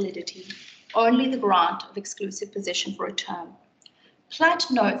its validity, only the grant of exclusive possession for a term, Platt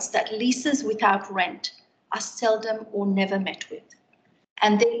notes that leases without rent are seldom or never met with,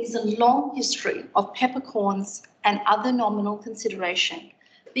 and there is a long history of peppercorns and other nominal consideration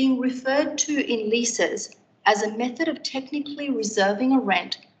being referred to in leases as a method of technically reserving a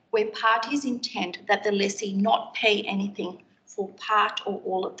rent where parties intend that the lessee not pay anything for part or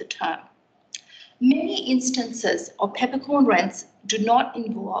all of the term. Many instances of peppercorn rents do not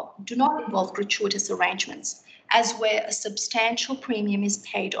involve gratuitous arrangements, as where a substantial premium is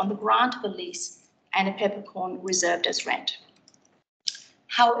paid on the grant of a lease and a peppercorn reserved as rent.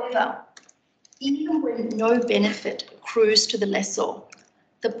 However, even when no benefit accrues to the lessor,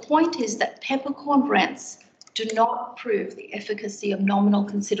 the point is that peppercorn rents do not prove the efficacy of nominal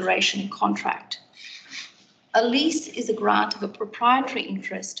consideration in contract. A lease is a grant of a proprietary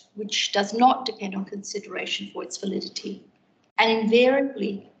interest which does not depend on consideration for its validity, and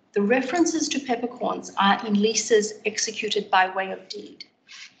invariably the references to peppercorns are in leases executed by way of deed.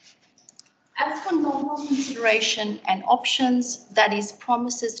 As for nominal consideration and options, that is,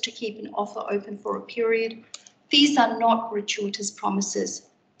 promises to keep an offer open for a period, these are not gratuitous promises.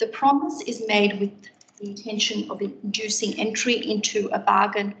 The promise is made with the intention of inducing entry into a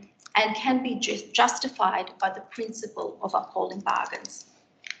bargain and can be justified by the principle of upholding bargains.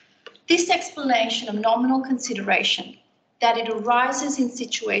 This explanation of nominal consideration, that it arises in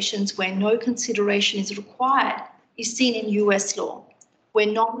situations where no consideration is required, is seen in US law, where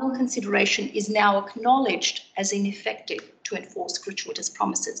nominal consideration is now acknowledged as ineffective to enforce gratuitous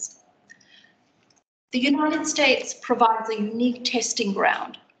promises. The United States provides a unique testing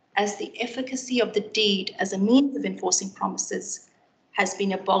ground, as the efficacy of the deed as a means of enforcing promises has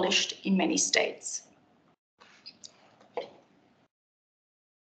been abolished in many states.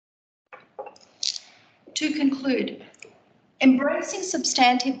 To conclude, embracing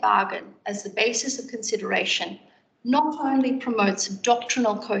substantive bargain as the basis of consideration not only promotes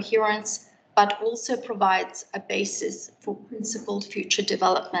doctrinal coherence, but also provides a basis for principled future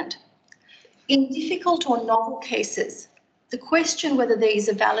development. In difficult or novel cases, the question whether there is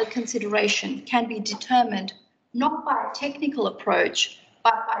a valid consideration can be determined not by a technical approach,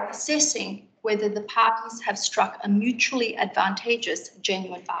 but by assessing whether the parties have struck a mutually advantageous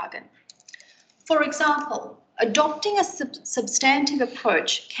genuine bargain. For example, adopting a substantive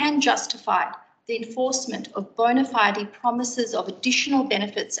approach can justify the enforcement of bona fide promises of additional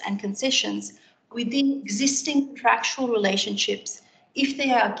benefits and concessions within existing contractual relationships if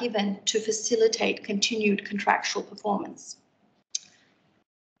they are given to facilitate continued contractual performance.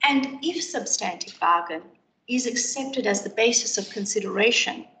 And if substantive bargain is accepted as the basis of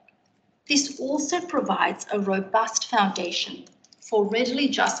consideration, this also provides a robust foundation for readily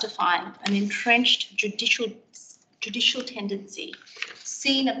justifying an entrenched judicial tendency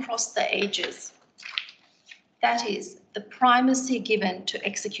seen across the ages. That is, the primacy given to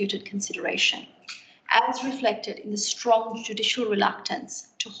executed consideration, as reflected in the strong judicial reluctance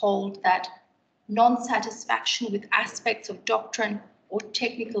to hold that non-satisfaction with aspects of doctrine or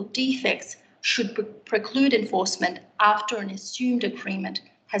technical defects should preclude enforcement after an assumed agreement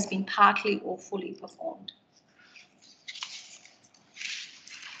has been partly or fully performed.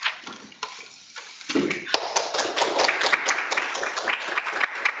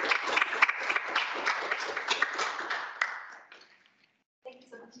 Thank you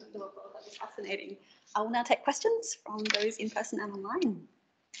so much, Dr. Walpola. That was fascinating. I will now take questions from those in person and online.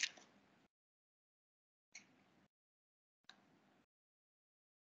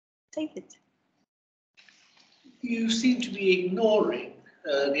 David. You seem to be ignoring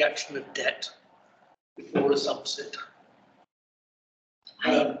the action of debt before a subset.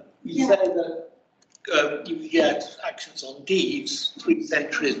 You say that you get actions on deeds 3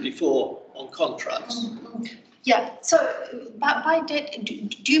 centuries before on contracts. Yeah, so by debt,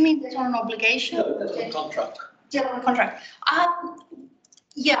 do you mean debt on an obligation? No, that's on contract. Debt on a contract.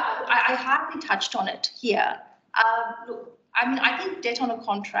 Yeah, I hardly touched on it here. Look, I mean, I think debt on a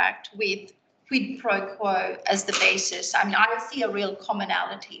contract with quid pro quo as the basis. I mean, I see a real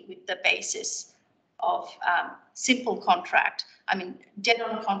commonality with the basis of simple contract. I mean, debt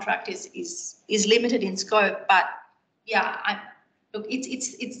on a contract is limited in scope, but yeah, look,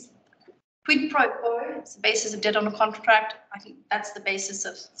 it's quid pro quo. It's the basis of debt on a contract. I think that's the basis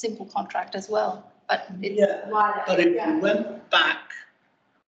of simple contract as well. But it's wider. But if you went back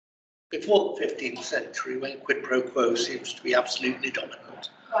before the 15th century, when quid pro quo seems to be absolutely dominant,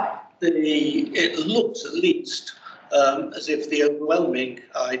 Right. it looks at least as if the overwhelming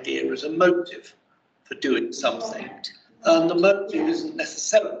idea is a motive for doing something. And the motive isn't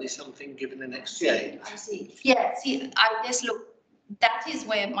necessarily something given in exchange. I see. Yeah, see, I guess, look, that is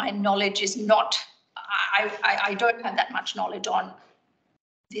where my knowledge is not, I don't have that much knowledge on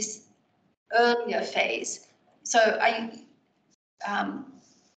this earlier phase. So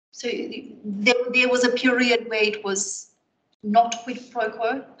so there was a period where it was not quid pro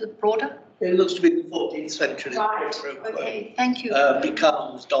quo, the broader. It looks to be the 14th century. Right. Quid pro quo, Okay, thank you.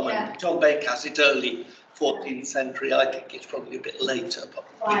 becomes dominant. Yeah. John Baker has it early 14th century. I think it's probably a bit later.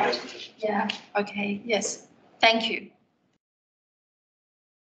 Probably. Right. Yeah. Okay. Yes. Thank you.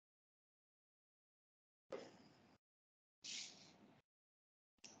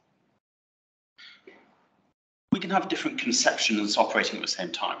 We can have different conceptions operating at the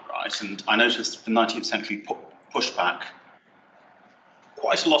same time, right? And I noticed the 19th century pushback,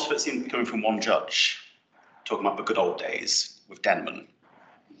 quite a lot of it seemed to be coming from one judge, talking about the good old days with Denman.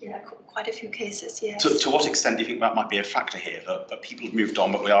 Yeah, quite a few cases, yes. To what extent do you think that might be a factor here, that people have moved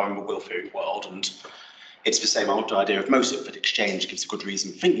on, but we are in the will theory world, and it's the same old idea of motive, that exchange gives a good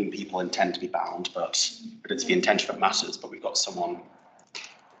reason thinking people intend to be bound, but it's the intention that matters, but we've got someone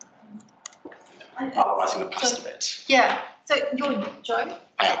valorising the past a bit. Yeah, so you're Joe?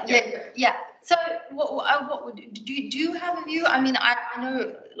 Yeah. Yeah. So what would do you have a view? I mean, I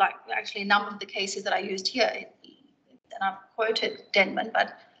know, like, actually a number of the cases that I used here, and I've quoted Denman,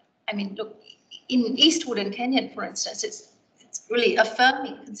 but I mean, look, in Eastwood and Kenyon, for instance, it's really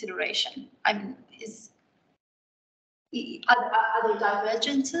affirming consideration. I mean, are there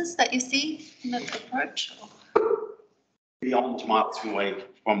divergences that you see in the approach? Beyond miles away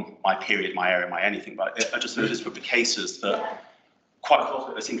from my period, my area, my anything, but I just noticed with the cases that quite a lot of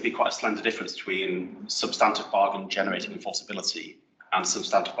it, there seemed to be quite a slender difference between substantive bargain generating enforceability and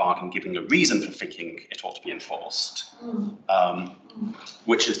substantive bargain giving a reason for thinking it ought to be enforced,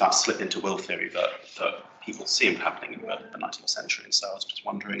 which is that slip into will theory that people seem happening in the 19th century. And so I was just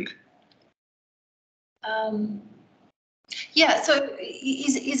wondering. Yeah, so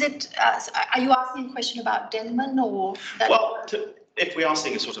is it, are you asking a question about Denman or? That? Well, if we are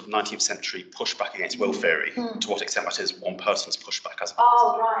seeing a sort of 19th century pushback against will theory, to what extent that is one person's pushback as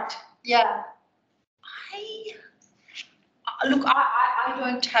oh, right, yeah. Look, I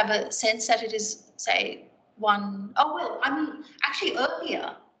don't have a sense that it is, say, one. Oh, well, I mean, actually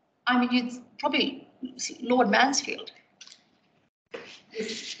earlier, I mean, it's probably Lord Mansfield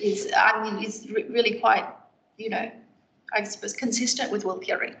is really quite, you know, I suppose, consistent with will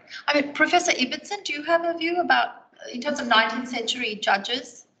theory. I mean, Professor Ibbotson, do you have a view about, in terms of 19th century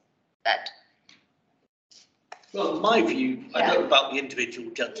judges, that? Well, my view, I don't know about the individual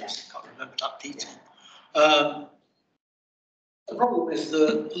judges, I can't remember that detail. The problem is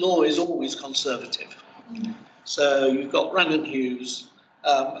the law is always conservative. So you've got Rannan Hughes,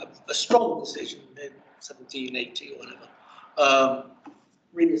 a strong decision in 1780 or whatever,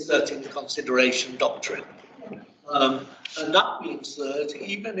 reasserting the consideration doctrine. And that means that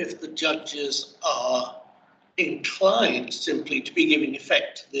even if the judges are inclined simply to be giving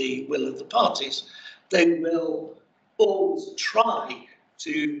effect to the will of the parties, they will always try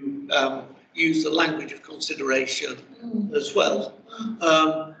to use the language of consideration as well.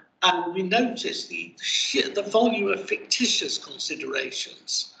 And we notice the volume of fictitious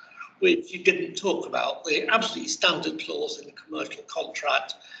considerations, which you didn't talk about, the absolutely standard clause in the commercial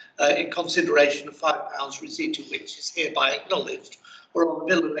contract, in consideration of £5 receipt of which is hereby acknowledged, or on a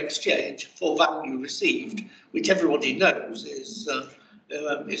bill of exchange for value received, which everybody knows is an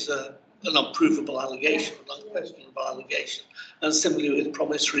unprovable allegation, an unquestionable allegation, and similarly with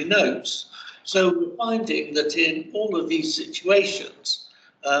promissory notes. So we're finding that in all of these situations,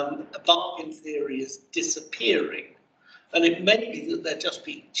 a bargain theory is disappearing, and it may be that they're just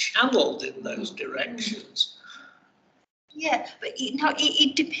being channeled in those directions. Yeah, but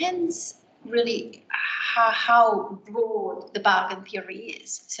it depends really how broad the bargain theory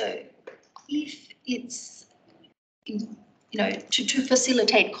is. So if it's, you know, to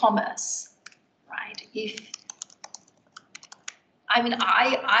facilitate commerce, right?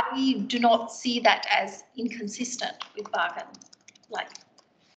 I do not see that as inconsistent with bargain. Like,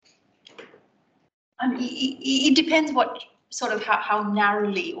 I mean, it depends what sort of how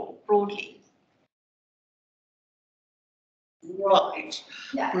narrowly or broadly. Right.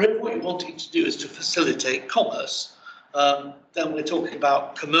 Yeah. But if what you're wanting to do is to facilitate commerce, then we're talking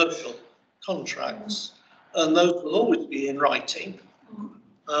about commercial contracts, and those will always be in writing.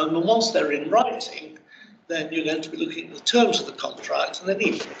 And once they're in writing, then you're going to be looking at the terms of the contract, and then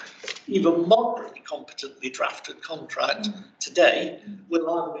even moderately competently drafted contract today will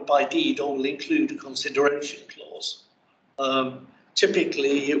either be by deed or will include a consideration clause.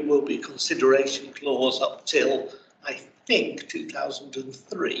 Typically, it will be consideration clause up till, I think,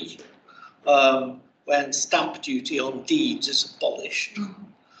 2003, when stamp duty on deeds is abolished.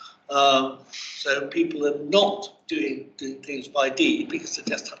 So people are not doing things by deed because they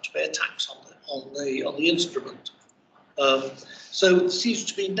just have to pay a tax on the instrument. So there seems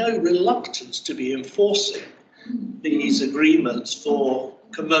to be no reluctance to be enforcing these agreements for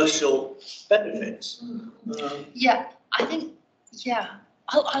commercial benefits. Yeah, I think, yeah,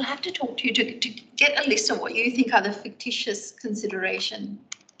 I'll have to talk to you to get a list of what you think are the fictitious consideration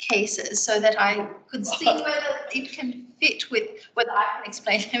cases so that I could see whether it can fit with whether I can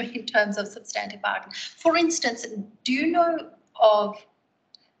explain them in terms of substantive bargain. For instance, do you know of,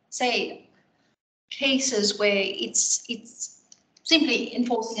 say, cases where it's simply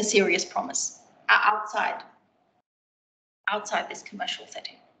enforcing a serious promise outside this commercial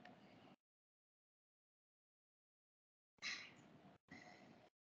setting?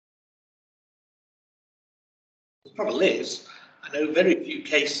 The trouble is, I know very few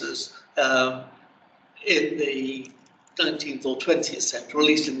cases in the 19th or 20th century, or at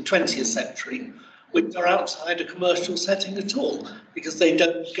least in the 20th century, which are outside a commercial setting at all, because they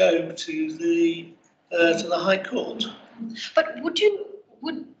don't go to the High Court. But would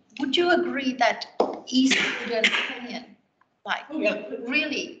you agree that East Indian opinion, like,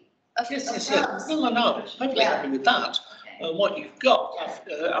 really? Yes. No. Totally happy with that. Okay. What you've got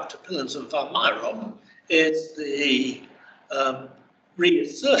after Pillans and Van Meyerop is the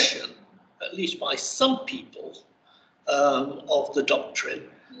reassertion, at least by some people, of the doctrine.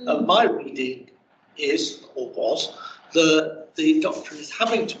 My reading is, or was, the doctrine is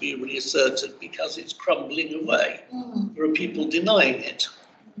having to be reasserted because it's crumbling away. There are people denying it,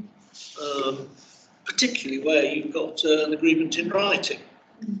 particularly where you've got an agreement in writing.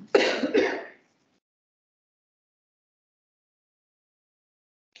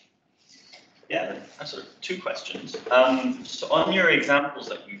 Yeah, that's sort of two questions. So on your examples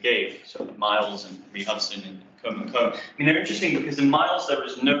that you gave, so Miles and Ree Hudson and Combe and Combe, I mean, they're interesting because in Miles there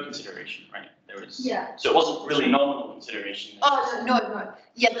was no consideration, right? There was, so it wasn't really nominal consideration. Oh, no.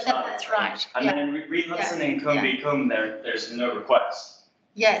 Yeah, that's right. And then in Ree Hudson and Combe v. Combe, there's no request.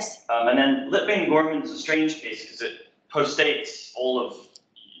 Yes. And then Litwin Gorman is a strange case because it postdates all of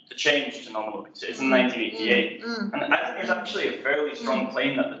the change to nominal consideration. It's in 1988. And I think there's actually a fairly strong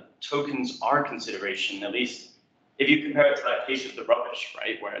claim that the tokens are consideration, at least if you compare it to that case with the rubbish,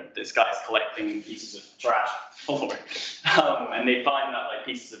 right, where this guy's collecting pieces of trash floor, and they find that like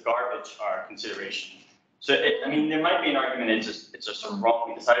pieces of garbage are consideration. So I mean, there might be an argument it's just a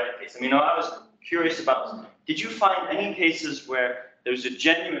wrongly decided case. I mean, I was curious about, did you find any cases where there was a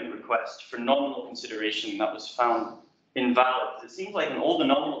genuine request for nominal consideration that was found invalid? It seems like in all the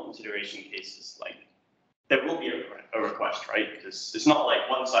nominal consideration cases, like, there will be a request, right? Because it's not like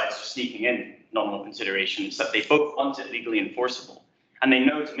one side's just sneaking in nominal consideration. It's that they both want it legally enforceable. And they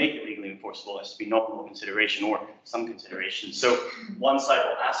know to make it legally enforceable, it has to be nominal consideration or some consideration. So one side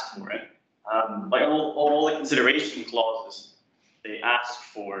will ask for it. Like all the consideration clauses, they ask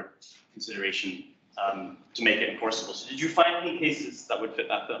for consideration to make it enforceable. So did you find any cases that would fit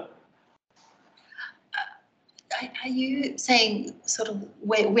that bill? Are you saying sort of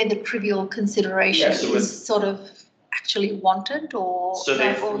where the trivial consideration is sort of actually wanted, or so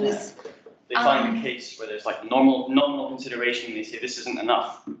they find a case where there's like nominal consideration and they say this isn't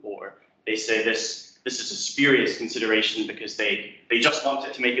enough, or they say this is a spurious consideration because they just want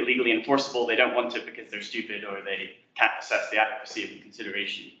it to make it legally enforceable. They don't want it because they're stupid or they can't assess the adequacy of the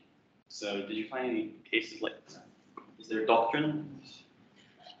consideration. So did you find any cases like that? Is there a doctrine?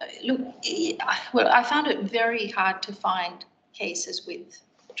 Look, well, I found it very hard to find cases with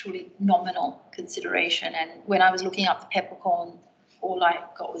truly nominal consideration. And when I was looking up the peppercorn, all I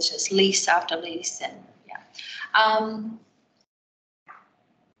got was just lease after lease, and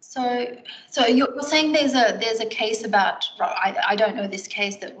So you're saying there's a case about, I don't know this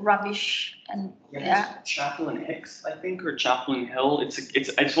case, that rubbish and Chaplain Hicks, I think, or Chaplain Hill.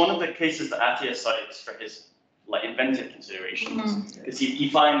 It's one of the cases that Attia cites for his like inventive considerations, because he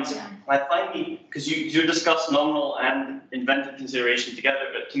finds, because you discuss nominal and inventive consideration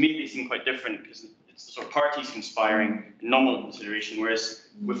together, but to me they seem quite different because it's the sort of parties conspiring in nominal consideration, whereas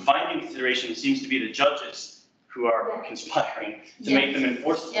with finding consideration it seems to be the judges who are conspiring to make them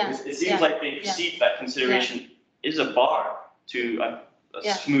enforceable. It seems like they perceive that consideration is a bar to a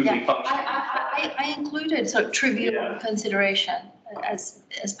smoothly functioning. I included sort of trivial consideration as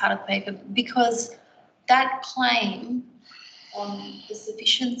part of the paper because that claim on the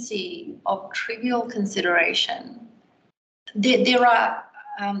sufficiency of trivial consideration, there are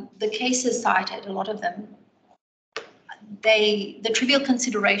the cases cited, a lot of them, the trivial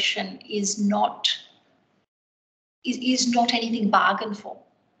consideration is not anything bargained for.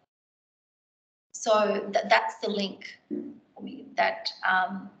 So that's the link for me, that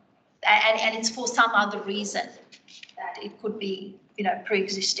and it's for some other reason, that it could be, you know,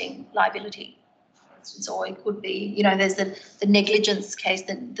 pre-existing liability, for instance, or it could be, you know, there's the negligence case,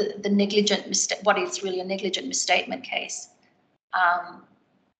 the negligent mistake, what is really a negligent misstatement case,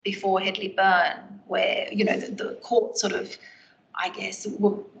 before Hedley Byrne, where, you know, the court sort of, I guess,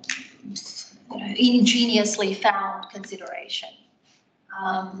 were, you know, ingeniously found consideration.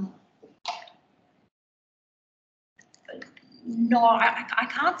 No, I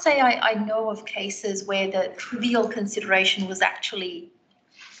can't say I know of cases where the trivial consideration was actually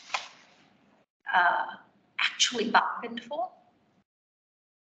bargained for.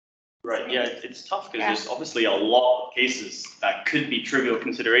 Right, yeah, it's tough because there's obviously a lot of cases that could be trivial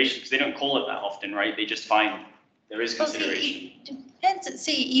consideration because they don't call it that often, right? They just find there is consideration. Well, it depends.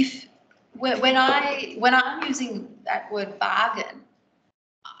 See, if when I'm using that word bargain,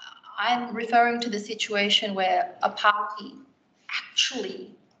 I'm referring to the situation where a party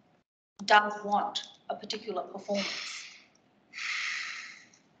actually does want a particular performance.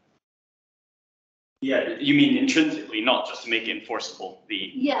 Yeah, you mean intrinsically, not just to make it enforceable,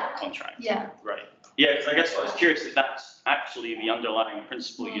 the contract? Yeah. Right. Yeah, because I guess I was curious if that's actually the underlying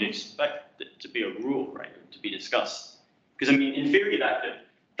principle you'd expect it to be a rule, right, to be discussed. Because I mean, in theory, that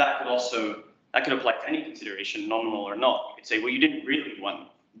could apply to any consideration, nominal or not. You could say, well, you didn't really want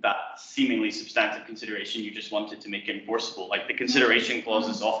that seemingly substantive consideration, you just wanted to make it enforceable. Like the consideration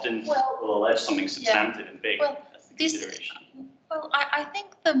clauses often will allege something substantive and big. Well, I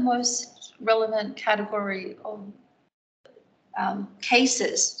think the most relevant category of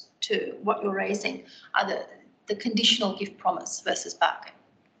cases to what you're raising are the conditional gift promise versus bargain.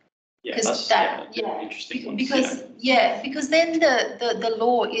 Yeah, that's interesting. Because then the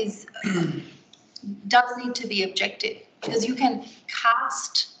law does need to be objective, because you can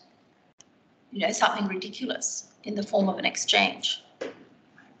cast, you know, something ridiculous in the form of an exchange,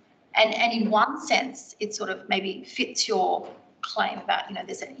 and in one sense it sort of maybe fits your claim about, you know,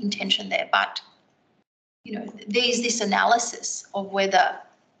 there's an intention there, but, you know, there's this analysis of whether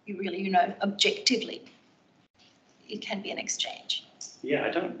you really, you know, objectively it can be an exchange. Yeah, I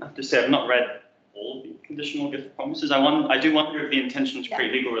don't have to say I've not read all the conditional gift promises. I do wonder if the intention to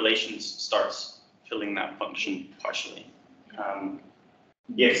create legal relations starts filling that function partially.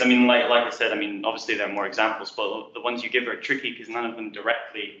 Yeah, because I mean, like I said, I mean, obviously there are more examples, but the ones you give are tricky because none of them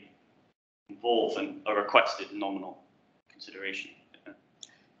directly involve a requested nominal consideration.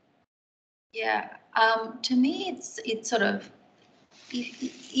 Yeah, to me, it's sort of,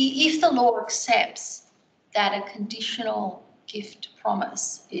 if the law accepts that a conditional gift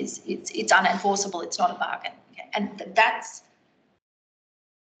promise it's unenforceable, it's not a bargain, okay? And that's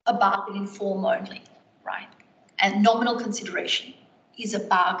a bargain in form only, right? And nominal consideration is a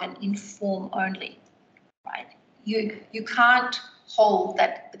bargain in form only, right? You can't hold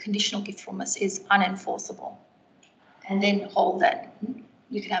that the conditional gift promise is unenforceable and then hold that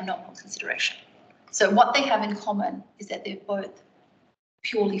you can have nominal consideration. So what they have in common is that they're both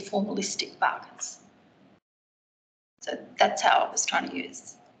purely formalistic bargains. So that's how I was trying to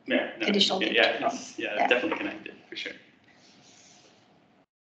use conditional gift promise. Yeah, definitely connected for sure.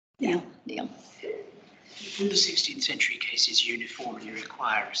 Yeah, Neil. Do the 16th century cases uniformly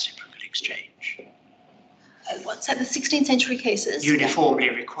require reciprocal exchange? What's that? The 16th century cases? Uniformly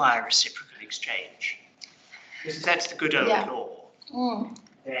require reciprocal exchange. Because that's the good old law.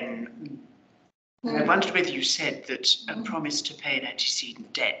 Then I wondered whether you said that a promise to pay an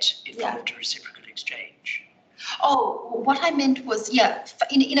antecedent debt involved a reciprocal exchange. Oh, what I meant was,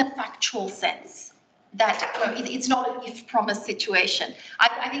 in a factual sense, that it's not a gift promise situation.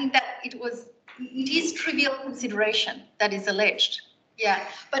 I think that it is trivial consideration that is alleged. Yeah,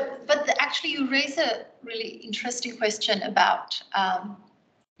 but actually you raise a really interesting question about,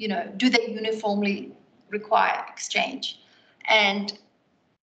 you know, do they uniformly require exchange? And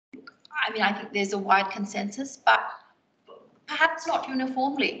I mean, I think there's a wide consensus, but perhaps not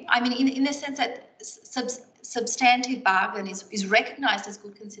uniformly. I mean, in the sense that substantive bargain is recognised as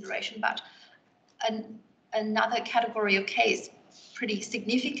good consideration, but another category of case, pretty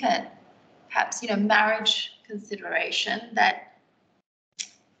significant, perhaps, you know, marriage consideration, that,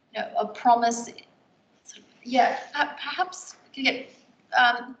 you know, a promise, perhaps you get,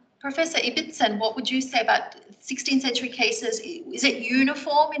 Professor Ibbotson, what would you say about 16th century cases? Is it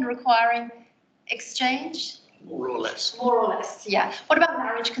uniform in requiring exchange? more or less. More or less, yeah. What about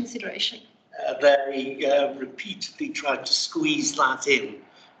marriage consideration? They repeatedly tried to squeeze that in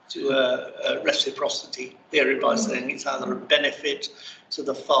to a reciprocity theory by saying it's either a benefit to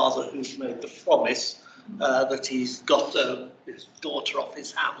the father who's made the promise that he's got his daughter off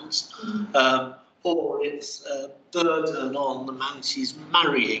his hands, or it's a burden on the man she's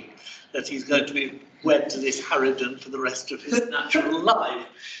marrying that he's going to be wed to this harridan for the rest of his natural life.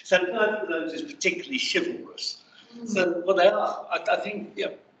 So none of those is particularly chivalrous. So what they are, I think, yeah,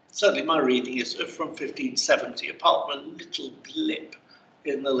 certainly my reading is from 1570, apart from a little blip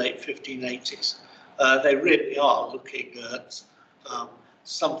in the late 1580s. They really are looking at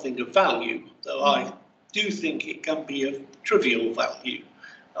something of value, though I do think it can be of trivial value.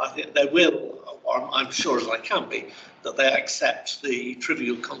 I think they will, or I'm sure as I can be, that they accept the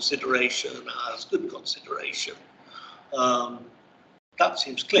trivial consideration as good consideration. That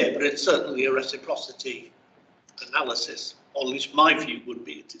seems clear, but it's certainly a reciprocity analysis, or at least my view would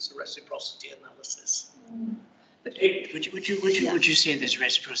be it's a reciprocity analysis. Would you say there's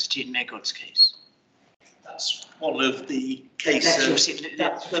reciprocity in Meggott's case? That's one of the cases.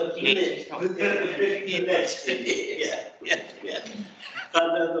 That's the yeah.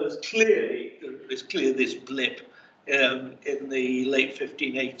 There's clearly this blip in the late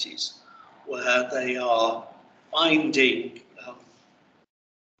 1580s where they are finding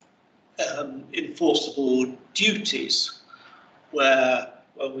enforceable duties where,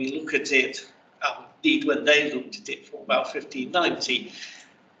 when we look at it, indeed when they looked at it from about 1590,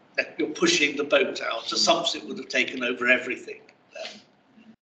 you're pushing the boat out. A subsidy would have taken over everything.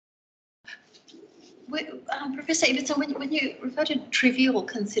 Professor Ibbotson, when you refer to trivial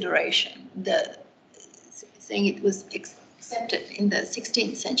consideration, saying it was accepted in the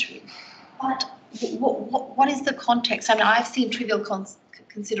 16th century, but what is the context? I mean, I've seen trivial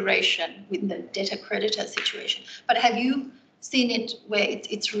consideration with the debtor-creditor situation, but have you seen it where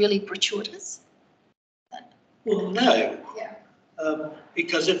it's really gratuitous? Well, no. Yeah.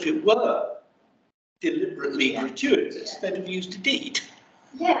 Because if it were deliberately gratuitous, they'd have used a deed.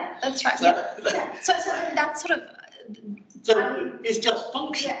 Yeah, that's right. So that's sort of. So it's just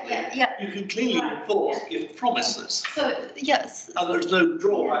functional. Yeah. You can clearly enforce gift promises. So yes. And there's no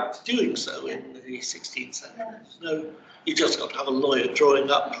drawback to doing so in the 16th century. No, you just got to have a lawyer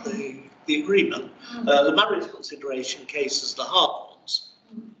drawing up the agreement. The marriage consideration cases, the hard ones,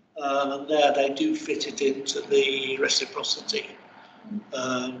 and there they do fit it into the reciprocity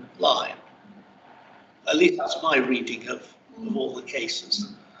line. At least that's my reading of all the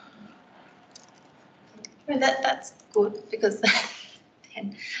cases. Well, that's good because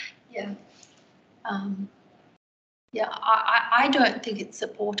then, I don't think it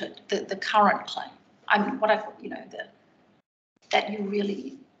supported the current claim. I mean,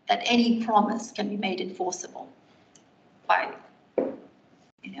 that any promise can be made enforceable by,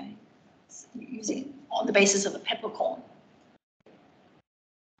 using on the basis of a peppercorn.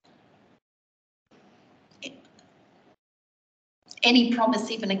 Any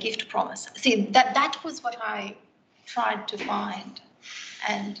promise, even a gift promise. See, that was what I tried to find,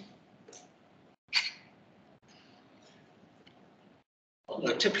 and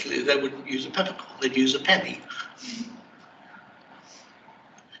Well, typically they wouldn't use a peppercorn; they'd use a penny.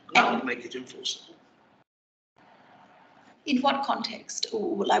 That would make it enforceable. in what context,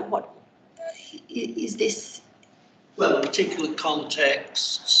 or like what is this? Well, in particular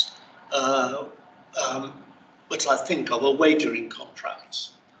contexts, which I think of, are wagering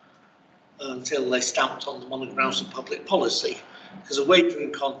contracts until they stamped on them on the grounds of public policy. Because a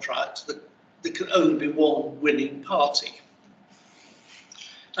wagering contract, there can only be one winning party.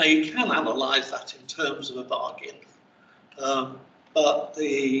 Now, you can analyse that in terms of a bargain, but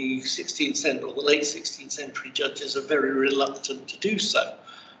the 16th century or the late 16th century judges are very reluctant to do so.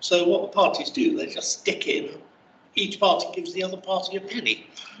 So what the parties do, they just stick in. Each party gives the other party a penny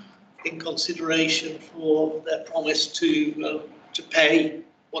in consideration for their promise to pay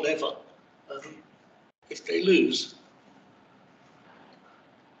whatever if they lose.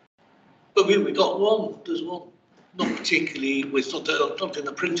 But we got one. There's one, not particularly with not in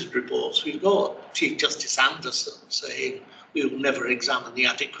the printed reports. We've got Chief Justice Anderson saying we will never examine the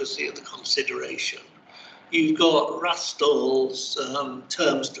adequacy of the consideration. You've got Rastall's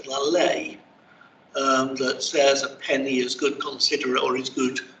terms de la ley that says a penny is good consideration or is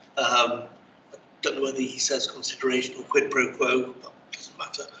good. I don't know whether he says consideration or quid pro quo, but it doesn't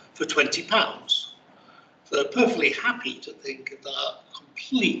matter, for £20. So they're perfectly happy to think of that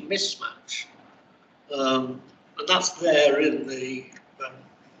complete mismatch. And that's there in the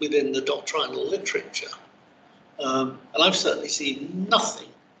within the doctrinal literature. And I've certainly seen nothing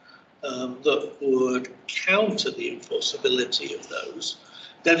that would counter the enforceability of those.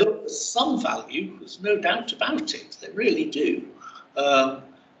 They look for some value, there's no doubt about it, they really do.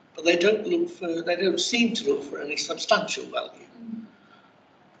 But they don't seem to look for any substantial value.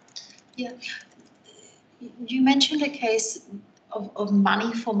 Yeah. You mentioned a case of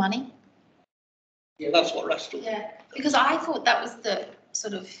money for money. Yeah, that's what Restall. Yeah, because I thought that was the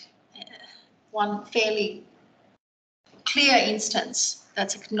sort of one fairly clear instance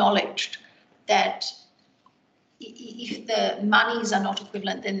that's acknowledged that if the monies are not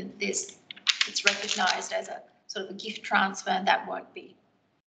equivalent, then it's recognised as a sort of a gift transfer, and that won't be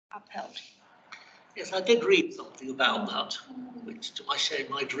upheld. Yes, I did read something about that, which to my shame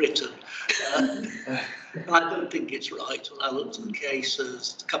I'd written. And I don't think it's right. When I looked at the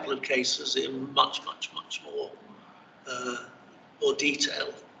cases, a couple of cases in much more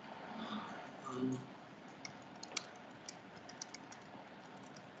detail.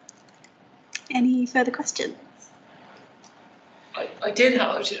 Any further questions? I did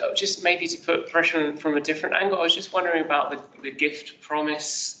have, just maybe to put pressure from a different angle, I was just wondering about the gift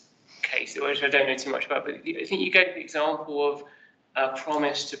promise case, which I don't know too much about, but I think you gave the example of a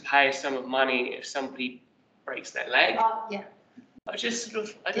promise to pay a sum of money if somebody breaks their leg. Yeah. I was just sort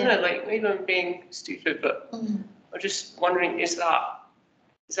of, I don't know, like maybe I'm being stupid, but I'm just wondering, is that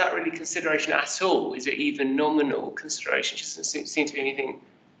really consideration at all? Is it even nominal consideration? It doesn't seem to be anything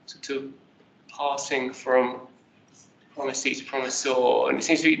sort of passing from promisee to promisor, and it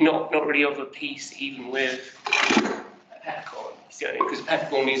seems to be not really of a piece even with a peppercorn. Because a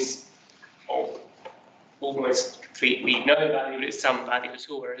peppercorn is almost completely no value, but it's some value at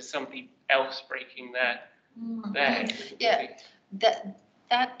all, whereas somebody else breaking their leg. Yeah,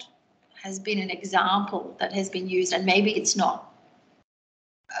 that has been an example that has been used, and maybe it's not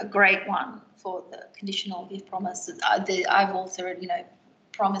a great one for the conditional gift promise. I've also read,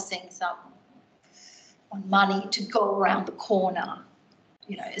 promising some money to go around the corner,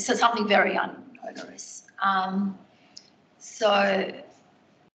 so something very onerous. So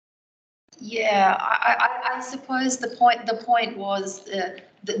yeah, I suppose the point was the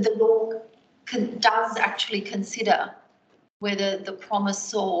law does actually consider whether the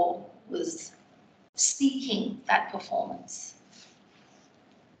promisor was seeking that performance.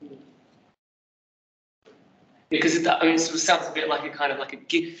 Because it sort of sounds a bit like a kind of like a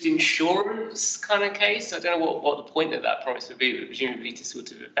gift insurance kind of case. I don't know what the point of that promise would be, but presumably to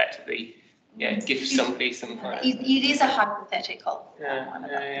sort of effectively, gift somebody some kind of. It is a hypothetical.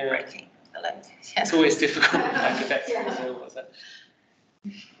 Yeah. Breaking the leg. Yeah. It's always difficult with hypotheticals. Yeah. What's that?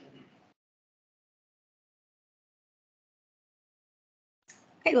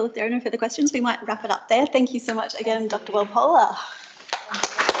 Okay, well, if there are no further questions, we might wrap it up there. Thank you so much again, Dr. Walpola.